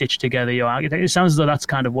kind of stitch together your architecture. It sounds as though that's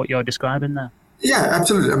kind of what you're describing there. Yeah,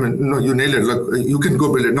 absolutely. No, you nailed it. Look, you can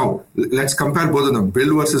go build it. Now, let's compare both of them.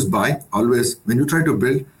 Build versus buy. Always, when you try to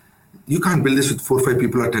build, you can't build this with 4 or 5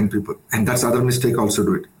 people or 10 people. And that's other mistake also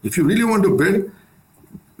do it. If you really want to build,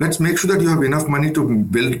 let's make sure that you have enough money to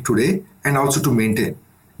build today and also to maintain.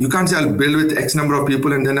 You can't say I'll build with X number of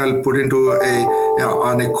people and then I'll put into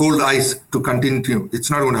on a cold ice to continue. It's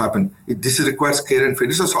not going to happen. This requires care and feed.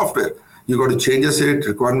 It's a software. You got to change it.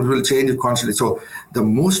 Requirements will change constantly. So the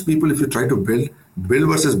most people, if you try to build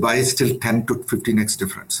versus buy is still 10 to 15x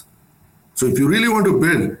difference. So if you really want to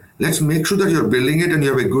build, let's make sure that you're building it and you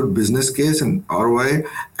have a good business case and ROI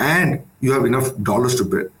and you have enough dollars to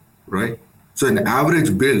build, right? So an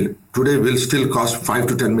average build today will still cost $5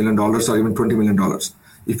 to $10 million or even $20 million.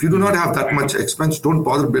 If you do not have that much expense, don't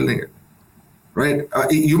bother building it, right?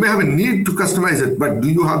 You may have a need to customize it, but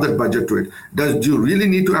do you have that budget to it? Do you really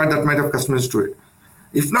need to add that amount of customers to it?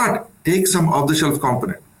 If not, take some off-the-shelf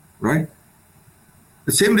component, right?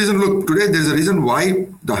 The same reason, look, today there's a reason why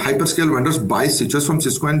the hyperscale vendors buy switches from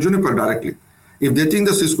Cisco and Juniper directly. If they think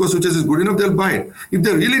the Cisco switches is good enough, they'll buy it. If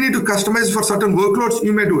they really need to customize for certain workloads,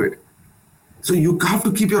 you may do it. So you have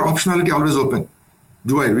to keep your optionality always open.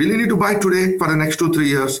 Do I really need to buy today for the next 2-3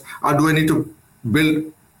 years? Or do I need to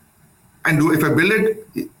build? And if I build it,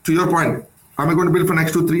 to your point, am I going to build for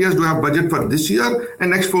next 2-3 years? Do I have budget for this year and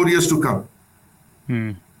next 4 years to come?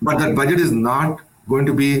 But that budget is not going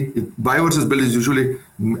to be, buy versus build is usually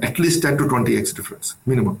at least 10 to 20x difference,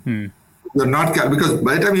 minimum. You're not, because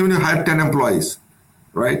by the time even you hire 10 employees,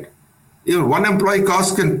 right? Even one employee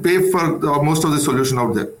cost can pay for most of the solution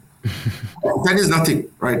out there. 10 is nothing,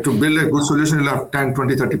 right? To build a good solution, you'll have 10,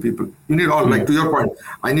 20, 30 people. You need all, like to your point,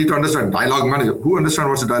 I need to understand dialogue manager. Who understands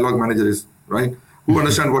what a dialogue manager is, right? Who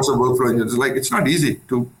understands what's a workflow engine? It's like, it's not easy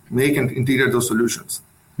to make and integrate those solutions,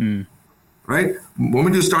 right? The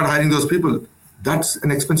moment you start hiring those people, that's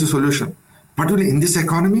an expensive solution. Particularly in this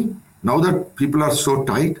economy, now that people are so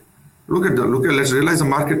tight, let's realize the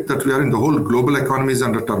market that we are in, the whole global economy is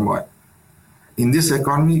under turmoil. In this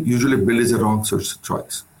economy, usually build is a wrong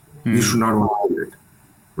choice. You should not want to build it,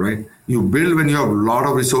 right? You build when you have a lot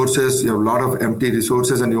of resources, you have a lot of empty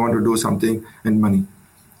resources and you want to do something and money.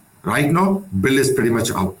 Right now, build is pretty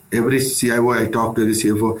much out. Every CIO I talk to, every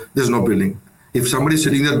CFO, there's no building. If somebody's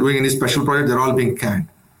sitting there doing any special project, they're all being canned.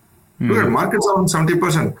 Look at markets are on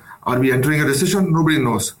 70%. Are we entering a recession? Nobody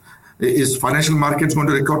knows. Is financial markets going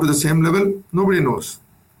to recover to the same level? Nobody knows.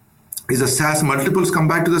 Is the SaaS multiples come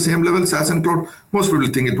back to the same level, SaaS and cloud? Most people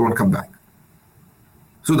think it won't come back.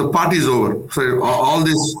 So the party is over. So all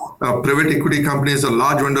these private equity companies, the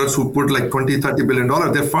large vendors who put like $20-30 billion,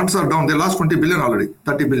 their funds are down. They lost 20 billion already,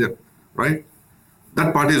 30 billion, right?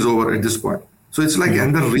 That party is over at this point. So it's like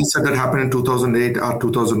another reset that happened in 2008 or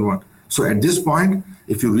 2001. So at this point,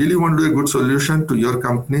 if you really want to do a good solution to your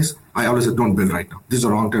companies, I always say don't build right now. This is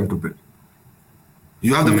the wrong time to build.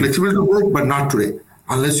 You have the flexibility to build, but not today,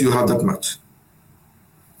 unless you have that much.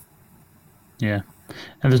 Yeah.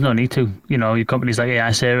 And there's no need to, your companies like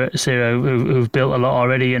AI Sarah who've built a lot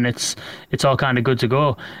already, and it's all kind of good to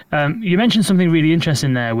go. You mentioned something really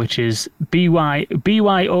interesting there, which is BYOAI.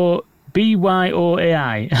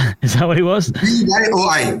 Is that what it was?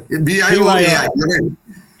 BYOAI.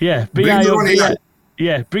 Yeah, BYOAI.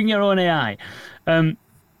 Yeah, bring your own AI.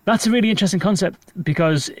 That's a really interesting concept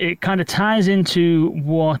because it kind of ties into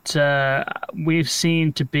what we've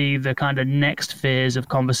seen to be the kind of next phase of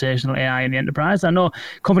conversational AI in the enterprise. I know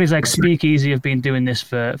companies like Speakeasy have been doing this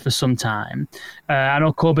for some time. I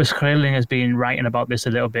know Cobus Kreiling has been writing about this a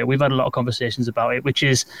little bit. We've had a lot of conversations about it, which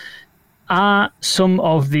is, are some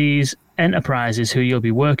of these enterprises who you'll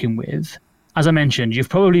be working with, as I mentioned, you've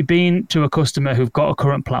probably been to a customer who've got a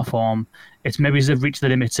current platform. It's maybe they've reached the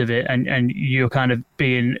limits of it, and you're kind of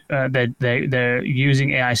being they're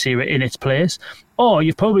using AI Sira in its place. Or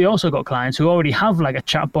you've probably also got clients who already have like a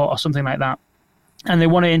chatbot or something like that, and they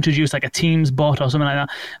want to introduce like a Teams bot or something like that.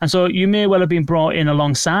 And so you may well have been brought in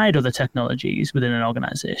alongside other technologies within an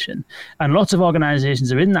organization. And lots of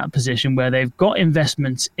organizations are in that position where they've got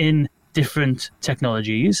investments in different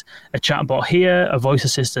technologies, a chatbot here, a voice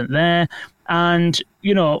assistant there. And,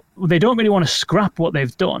 you know, they don't really want to scrap what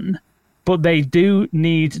they've done, but they do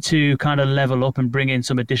need to kind of level up and bring in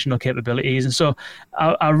some additional capabilities. And so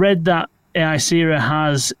I read that AI Sira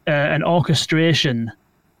has an orchestration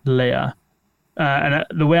layer. And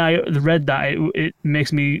the way I read that, it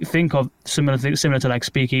makes me think of similar to like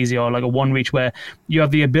Speakeasy or like a OneReach, where you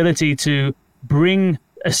have the ability to bring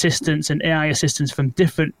assistants and AI assistants from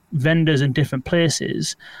different vendors and different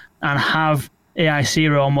places and have AI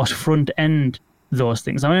Sira almost front end those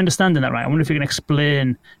things. Am I understanding that right? I wonder if you can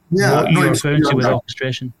explain what you're referring to with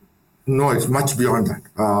orchestration. No, it's much beyond that.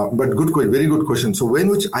 But good question, very good question. So when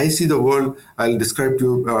which I see the world, I'll describe to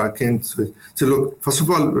you, Ken. So look, first of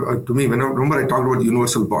all, to me, remember I talked about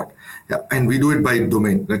universal bot, and we do it by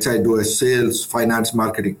domain. Let's say I do a sales, finance,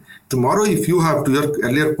 marketing. Tomorrow, if you have, to your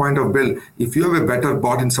earlier point of Bill, if you have a better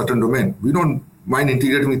bot in certain domain, we don't mind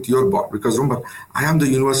integrating with your bot, because remember, I am the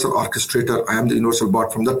universal orchestrator. I am the universal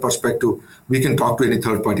bot. From that perspective, we can talk to any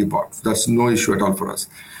third-party bot. That's no issue at all for us.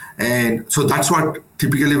 And so that's what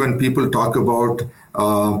typically when people talk about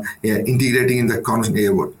integrating in the conversation AI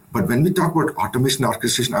world. But when we talk about automation and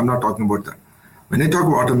orchestration, I'm not talking about that. When I talk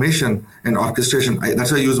about automation and orchestration,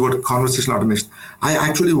 that's why I use the word conversational automation. I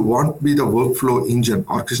actually want to be the workflow engine,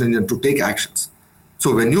 orchestration engine, to take actions.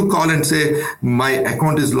 So when you call and say, my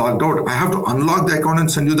account is logged out, I have to unlock the account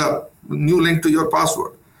and send you the new link to your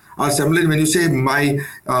password. Or similarly, when you say,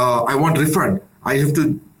 I want refund, I have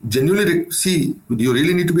to genuinely see, do you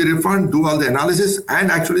really need to be refunded, do all the analysis, and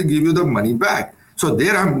actually give you the money back. So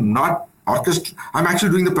there I'm not I'm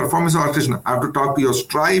actually doing the performance orchestration. I have to talk to your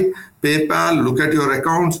Stripe, PayPal, look at your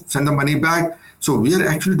accounts, send the money back. So we are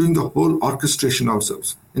actually doing the whole orchestration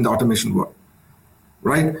ourselves in the automation world,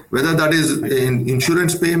 right? Whether that is in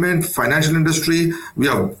insurance payment, financial industry, we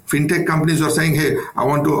have fintech companies who are saying, hey, I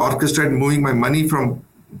want to orchestrate moving my money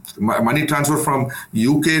transfer from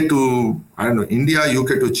UK to, I don't know, India,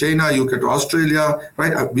 UK to China, UK to Australia,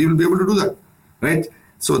 right? We will be able to do that, right?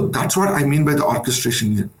 So that's what I mean by the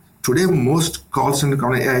orchestration engine. Today, most call center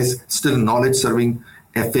AI is still knowledge serving,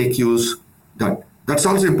 FAQs, done. That's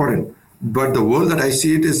also important. But the world that I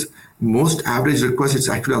see it is most average requests, it's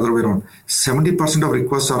actually the other way around. 70% of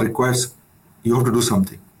requests are requires you have to do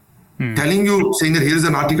something. Telling you, saying that here's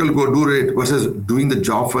an article, go do it, versus doing the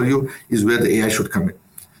job for you is where the AI should come in.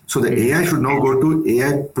 So the AI should now go to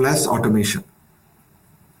AI plus automation,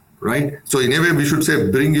 right? So in a way, we should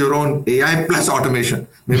say, bring your own AI plus automation.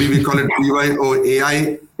 Maybe we call it BY or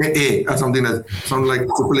AI or something that sounds like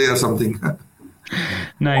AAA or something.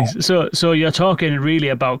 Nice. So you're talking really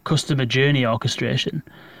about customer journey orchestration,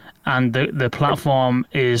 and the platform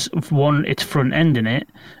is one, it's front ending it,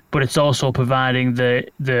 but it's also providing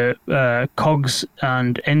the cogs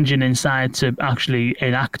and engine inside to actually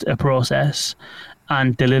enact a process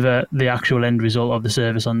and deliver the actual end result of the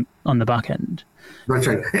service on the back end. That's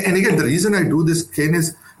right. And again, the reason I do this, Ken,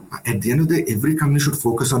 is at the end of the day, every company should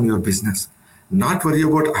focus on your business. Not worry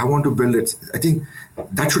about, I want to build it. I think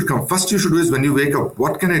that should come. First you should do is when you wake up,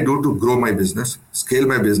 what can I do to grow my business, scale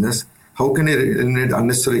my business? How can I eliminate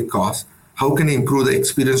unnecessary costs? How can I improve the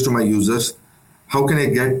experience to my users? How can I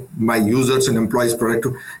get my users and employees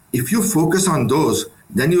productive? If you focus on those,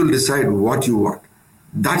 then you will decide what you want.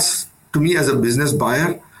 That's, to me as a business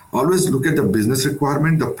buyer, always look at the business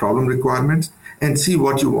requirement, the problem requirements, and see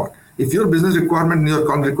what you want. If your business requirement and your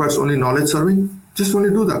account requires only knowledge serving, just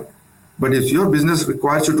only do that. But if your business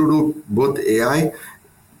requires you to do both AI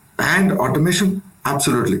and automation,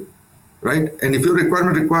 absolutely, right? And if your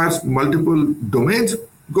requirement requires multiple domains,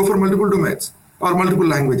 go for multiple domains or multiple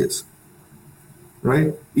languages,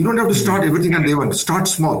 right? You don't have to start everything on day one. Start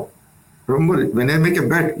small. Remember, when I make a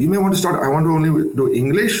bet, you may want to start, I want to only do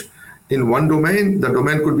English in one domain. The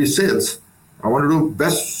domain could be sales. I want to do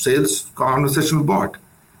best sales conversational bot,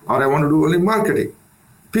 or I want to do only marketing.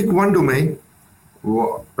 Pick one domain,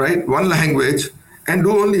 right? One language, And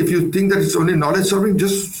do only, if you think that it's only knowledge serving,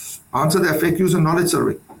 just answer the FAQs and knowledge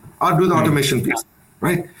serving, or do the automation piece,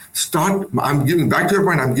 right? I'm giving, back to your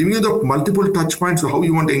point, I'm giving you the multiple touch points of how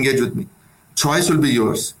you want to engage with me. Choice will be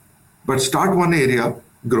yours. But start one area,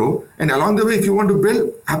 grow, and along the way, if you want to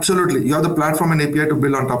build, absolutely, you have the platform and API to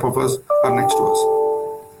build on top of us or next to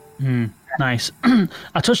us. Nice.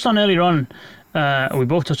 I touched on earlier on, we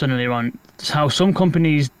both touched on earlier on, how some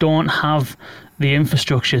companies don't have the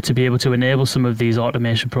infrastructure to be able to enable some of these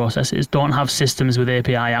automation processes, don't have systems with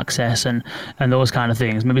API access and those kind of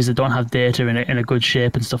things. Maybe they don't have data in a good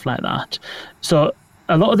shape and stuff like that. So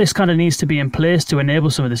a lot of this kind of needs to be in place to enable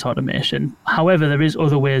some of this automation. However, there is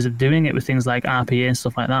other ways of doing it with things like RPA and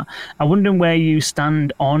stuff like that. I'm wondering where you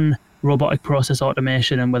stand on robotic process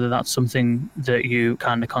automation and whether that's something that you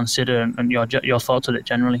kind of consider and your thoughts on it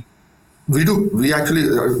generally. We do. We actually,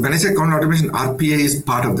 when I say common automation, RPA is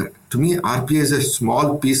part of that. To me, RPA is a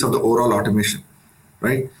small piece of the overall automation,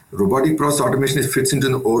 right? Robotic process automation fits into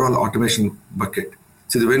the overall automation bucket.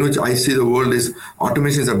 So the way in which I see the world is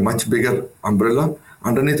automation is a much bigger umbrella.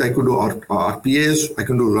 Underneath, I could do RPAs, I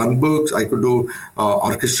can do runbooks, I could do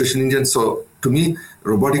orchestration engines. So to me,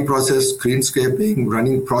 robotic process, screenscaping,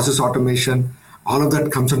 running process automation, all of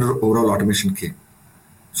that comes under overall automation key.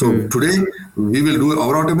 So today we will do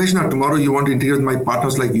our automation, or tomorrow you want to integrate with my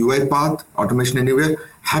partners like UiPath, Automation Anywhere,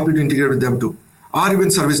 happy to integrate with them too, or even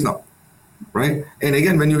ServiceNow, right? And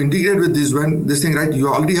again, when you integrate with this thing, right, you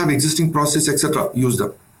already have existing process, etc. Use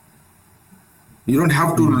them. You don't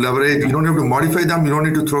have to leverage, you don't have to modify them, you don't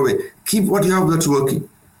need to throw away. Keep what you have that's working.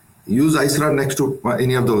 Use ISRA next to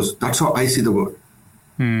any of those. That's how I see the world.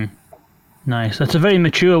 Nice. That's a very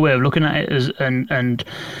mature way of looking at it, and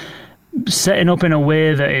setting up in a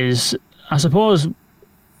way that is, I suppose,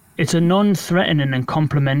 it's a non-threatening and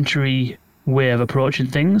complementary way of approaching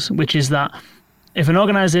things, which is that if an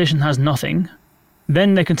organization has nothing,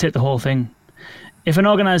 then they can take the whole thing. If an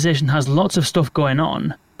organization has lots of stuff going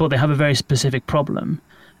on, but they have a very specific problem,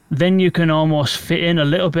 then you can almost fit in a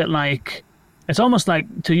little bit like, it's almost like,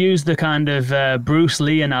 to use the kind of Bruce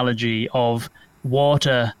Lee analogy of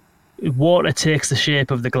water takes the shape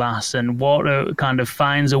of the glass and water kind of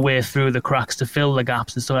finds a way through the cracks to fill the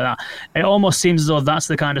gaps and stuff like that. It almost seems as though that's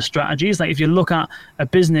the kind of strategy. It's like if you look at a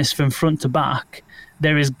business from front to back,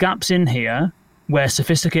 there is gaps in here where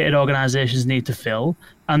sophisticated organizations need to fill,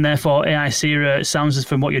 and therefore AI Sira, sounds as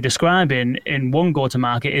from what you're describing in one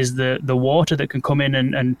go-to-market, is the water that can come in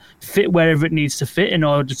and fit wherever it needs to fit in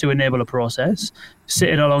order to enable a process,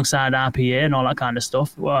 sitting alongside RPA and all that kind of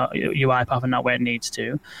stuff, UiPath and that where it needs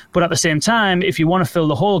to. But at the same time, if you want to fill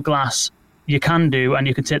the whole glass, you can do, and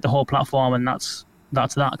you can take the whole platform, and that's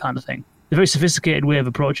that kind of thing. A very sophisticated way of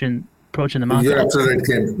approaching the market. You're absolutely right,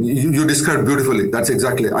 Ken. You described beautifully. That's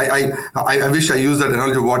exactly. I wish I used that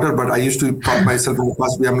analogy of water, but I used to call myself in the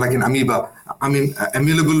past, I'm like an amoeba. I mean,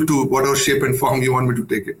 amenable to whatever shape and form you want me to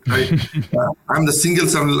take it, right? I'm the single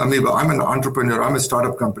cell amoeba. I'm an entrepreneur. I'm a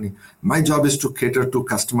startup company. My job is to cater to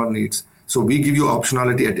customer needs. So we give you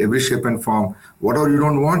optionality at every shape and form. Whatever you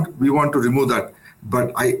don't want, we want to remove that.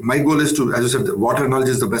 But my goal is to, as you said, the water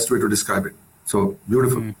analogy is the best way to describe it. So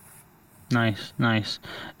beautiful. Nice.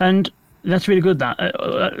 And that's really good. That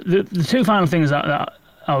the two final things that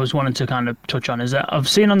I was wanting to kind of touch on is that I've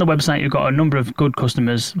seen on the website you've got a number of good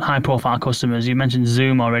customers, high-profile customers. You mentioned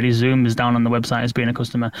Zoom already. Zoom is down on the website as being a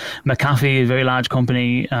customer. McAfee, a very large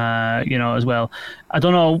company, as well. I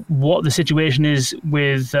don't know what the situation is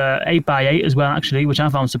with 8x8 as well, actually, which I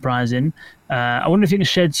found surprising. I wonder if you can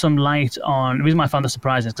shed some light on the reason why I found that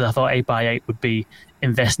surprising is because I thought 8x8 would be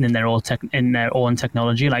investing in their own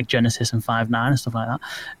technology like Genesis and Five9 and stuff like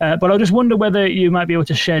that. But I just wonder whether you might be able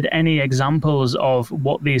to shed any examples of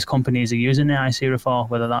what these companies are using AI Sira for,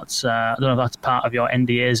 whether that's, I don't know if that's part of your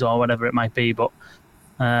NDAs or whatever it might be, but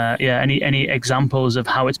any examples of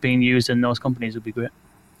how it's being used in those companies would be great.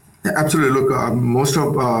 Yeah, absolutely. Look, most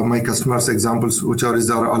of my customers' examples, which are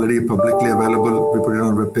already publicly available, we put it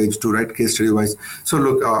on our webpage too, right? Case study wise. So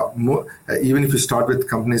look, even if you start with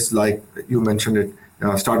companies like you mentioned it,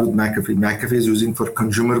 start with McAfee. McAfee is using for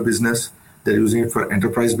consumer business. They're using it for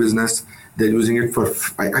enterprise business. They're using it for,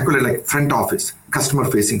 I call it like front office, customer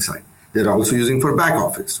facing side. They're also using for back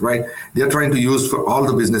office, right? They're trying to use for all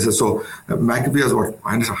the businesses. So McAfee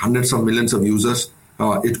has hundreds of millions of users.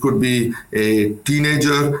 It could be a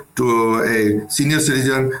teenager to a senior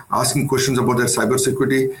citizen asking questions about their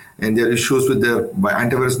cybersecurity and their issues with their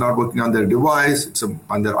antivirus not working on their device, it's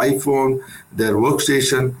on their iPhone, their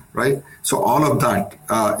workstation, right? So all of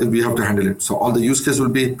that, we have to handle it. So all the use case will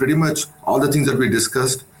be pretty much all the things that we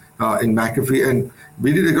discussed in McAfee. And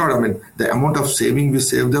we did record, the amount of saving we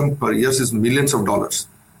save them per year is millions of dollars.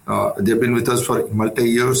 They've been with us for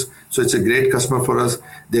multi-years, so it's a great customer for us.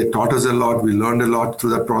 They taught us a lot. We learned a lot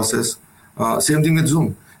through that process. Same thing with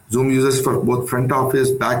Zoom. Zoom uses for both front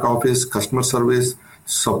office, back office, customer service,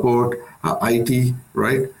 support, IT,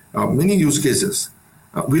 right? Many use cases.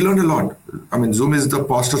 We learned a lot. I mean, Zoom is the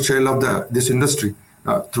poster child of this industry.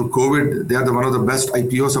 Through COVID, they are one of the best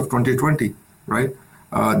IPOs of 2020, right?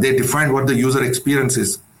 They defined what the user experience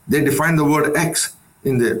is. They defined the word X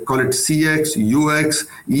call it CX, UX,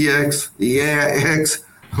 EX, AIX,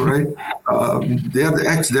 right? They are the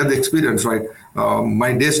X, they're the experience, right?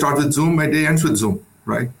 My day starts with Zoom, my day ends with Zoom,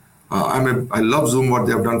 right? I love Zoom, what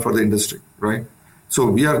they have done for the industry, right? So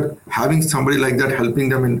we are having somebody like that helping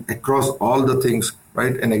them across all the things,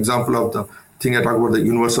 right? An example of the thing I talk about, the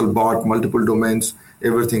universal bot, multiple domains,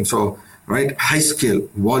 everything. So, right, high scale,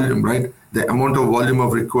 volume, right? The amount of volume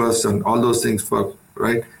of requests and all those things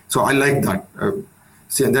right? So I like that.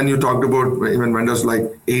 See, and then you talked about even vendors like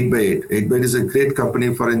 8x8. 8x8 is a great company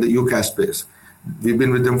in the UCaaS space. We've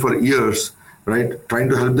been with them for years, right? Trying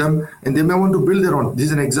to help them, and they may want to build their own. This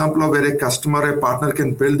is an example of where a customer, a partner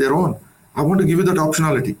can build their own. I want to give you that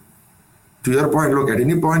optionality. To your point, look, at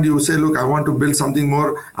any point you say, look, I want to build something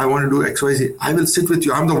more. I want to do XYZ. I will sit with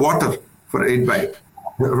you. I'm the water for 8x8,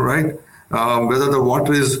 right? Whether the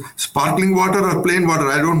water is sparkling water or plain water,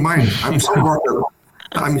 I don't mind. I'm some water.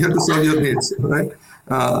 I'm here to serve your needs, right?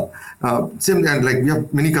 Same, and like we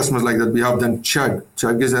have many customers like that. We have then Chugg.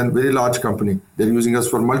 Chugg is a very large company. They're using us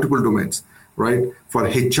for multiple domains, right? For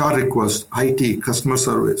HR requests, IT, customer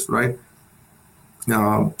service, right?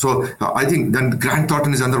 So I think then Grant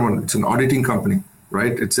Thornton is another one. It's an auditing company,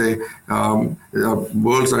 right? It's a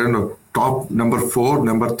world's, top number 4,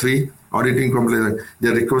 number 3 auditing company.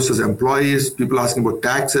 Their requests as employees, people asking about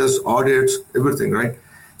taxes, audits, everything, right?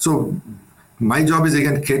 So my job is,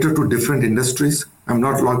 again, cater to different industries. I'm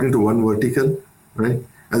not locked into one vertical, right?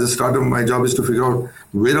 As a startup, my job is to figure out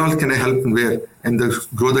where all can I help and where, and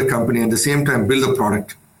grow the company, and at the same time build a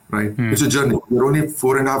product, right? It's a journey. We're only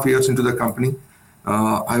 4.5 years into the company.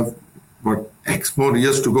 I've got X more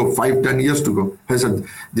years to go, 5-10 years to go. I said,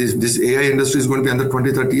 this AI industry is going to be under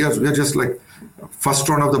 20-30 years. We are just like first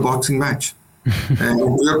round of the boxing match. And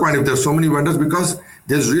to your point, if there's so many vendors, because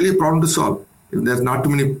there's really a problem to solve. If there's not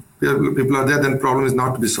too many people are there, then the problem is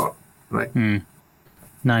not to be solved, right?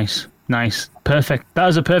 Nice. Perfect. That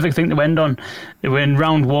was a perfect thing to end on. We're in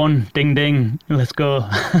round 1. Ding, ding. Let's go.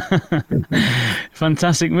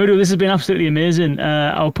 Fantastic. Muthu, this has been absolutely amazing.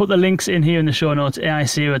 I'll put the links in here in the show notes,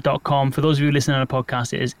 aisera.com. For those of you listening on a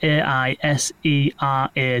podcast, it is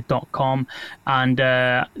aisera.com. And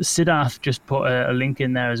Siddharth just put a link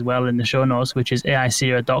in there as well in the show notes, which is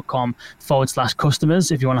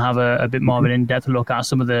aisera.com/customers. If you want to have a bit more of an in-depth look at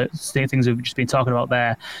some of the things we've just been talking about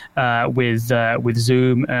there with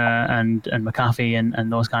Zoom and McAfee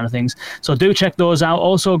and those kind of things. So do check those out.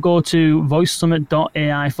 Also go to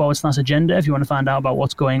voicesummit.ai/agenda if you want to find out about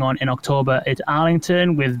what's going on in October at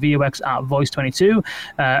Arlington with VUX at Voice 22.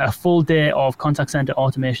 A full day of contact center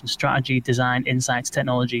automation strategy, design, insights,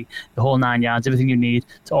 technology, the whole 9 yards, everything you need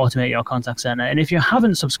to automate your contact center. And if you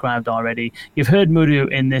haven't subscribed already, you've heard Muthu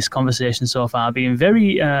in this conversation so far being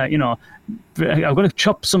very, I'm going to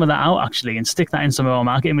chop some of that out actually and stick that in some of our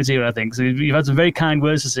marketing material, I think. So you've had some very kind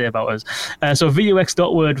words to say about us. So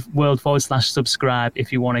vux.world/subscribe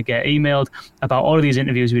if you want to get emailed about all of these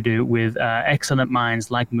interviews we do with excellent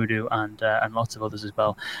minds like Muthu and lots of others as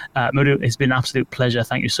well. Muthu, it's been an absolute pleasure.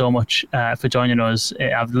 Thank you so much for joining us.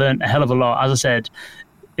 I've learned a hell of a lot. As I said,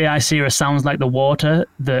 aisera sounds like the water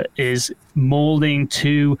that is molding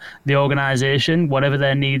to the organization, whatever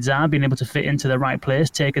their needs are, being able to fit into the right place,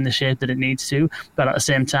 taking the shape that it needs to. But at the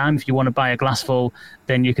same time, if you want to buy a glass full,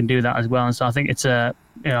 then you can do that as well. And so I think it's I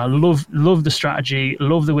love the strategy,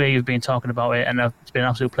 love the way you've been talking about it, and it's been an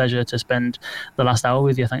absolute pleasure to spend the last hour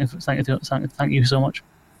with you. Thank you so much.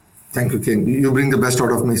 Thank you, Ken. You bring the best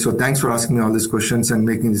out of me. So thanks for asking me all these questions and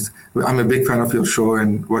making this. I'm a big fan of your show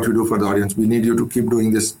and what you do for the audience. We need you to keep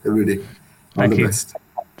doing this every day. All the best.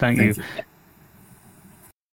 Thank you.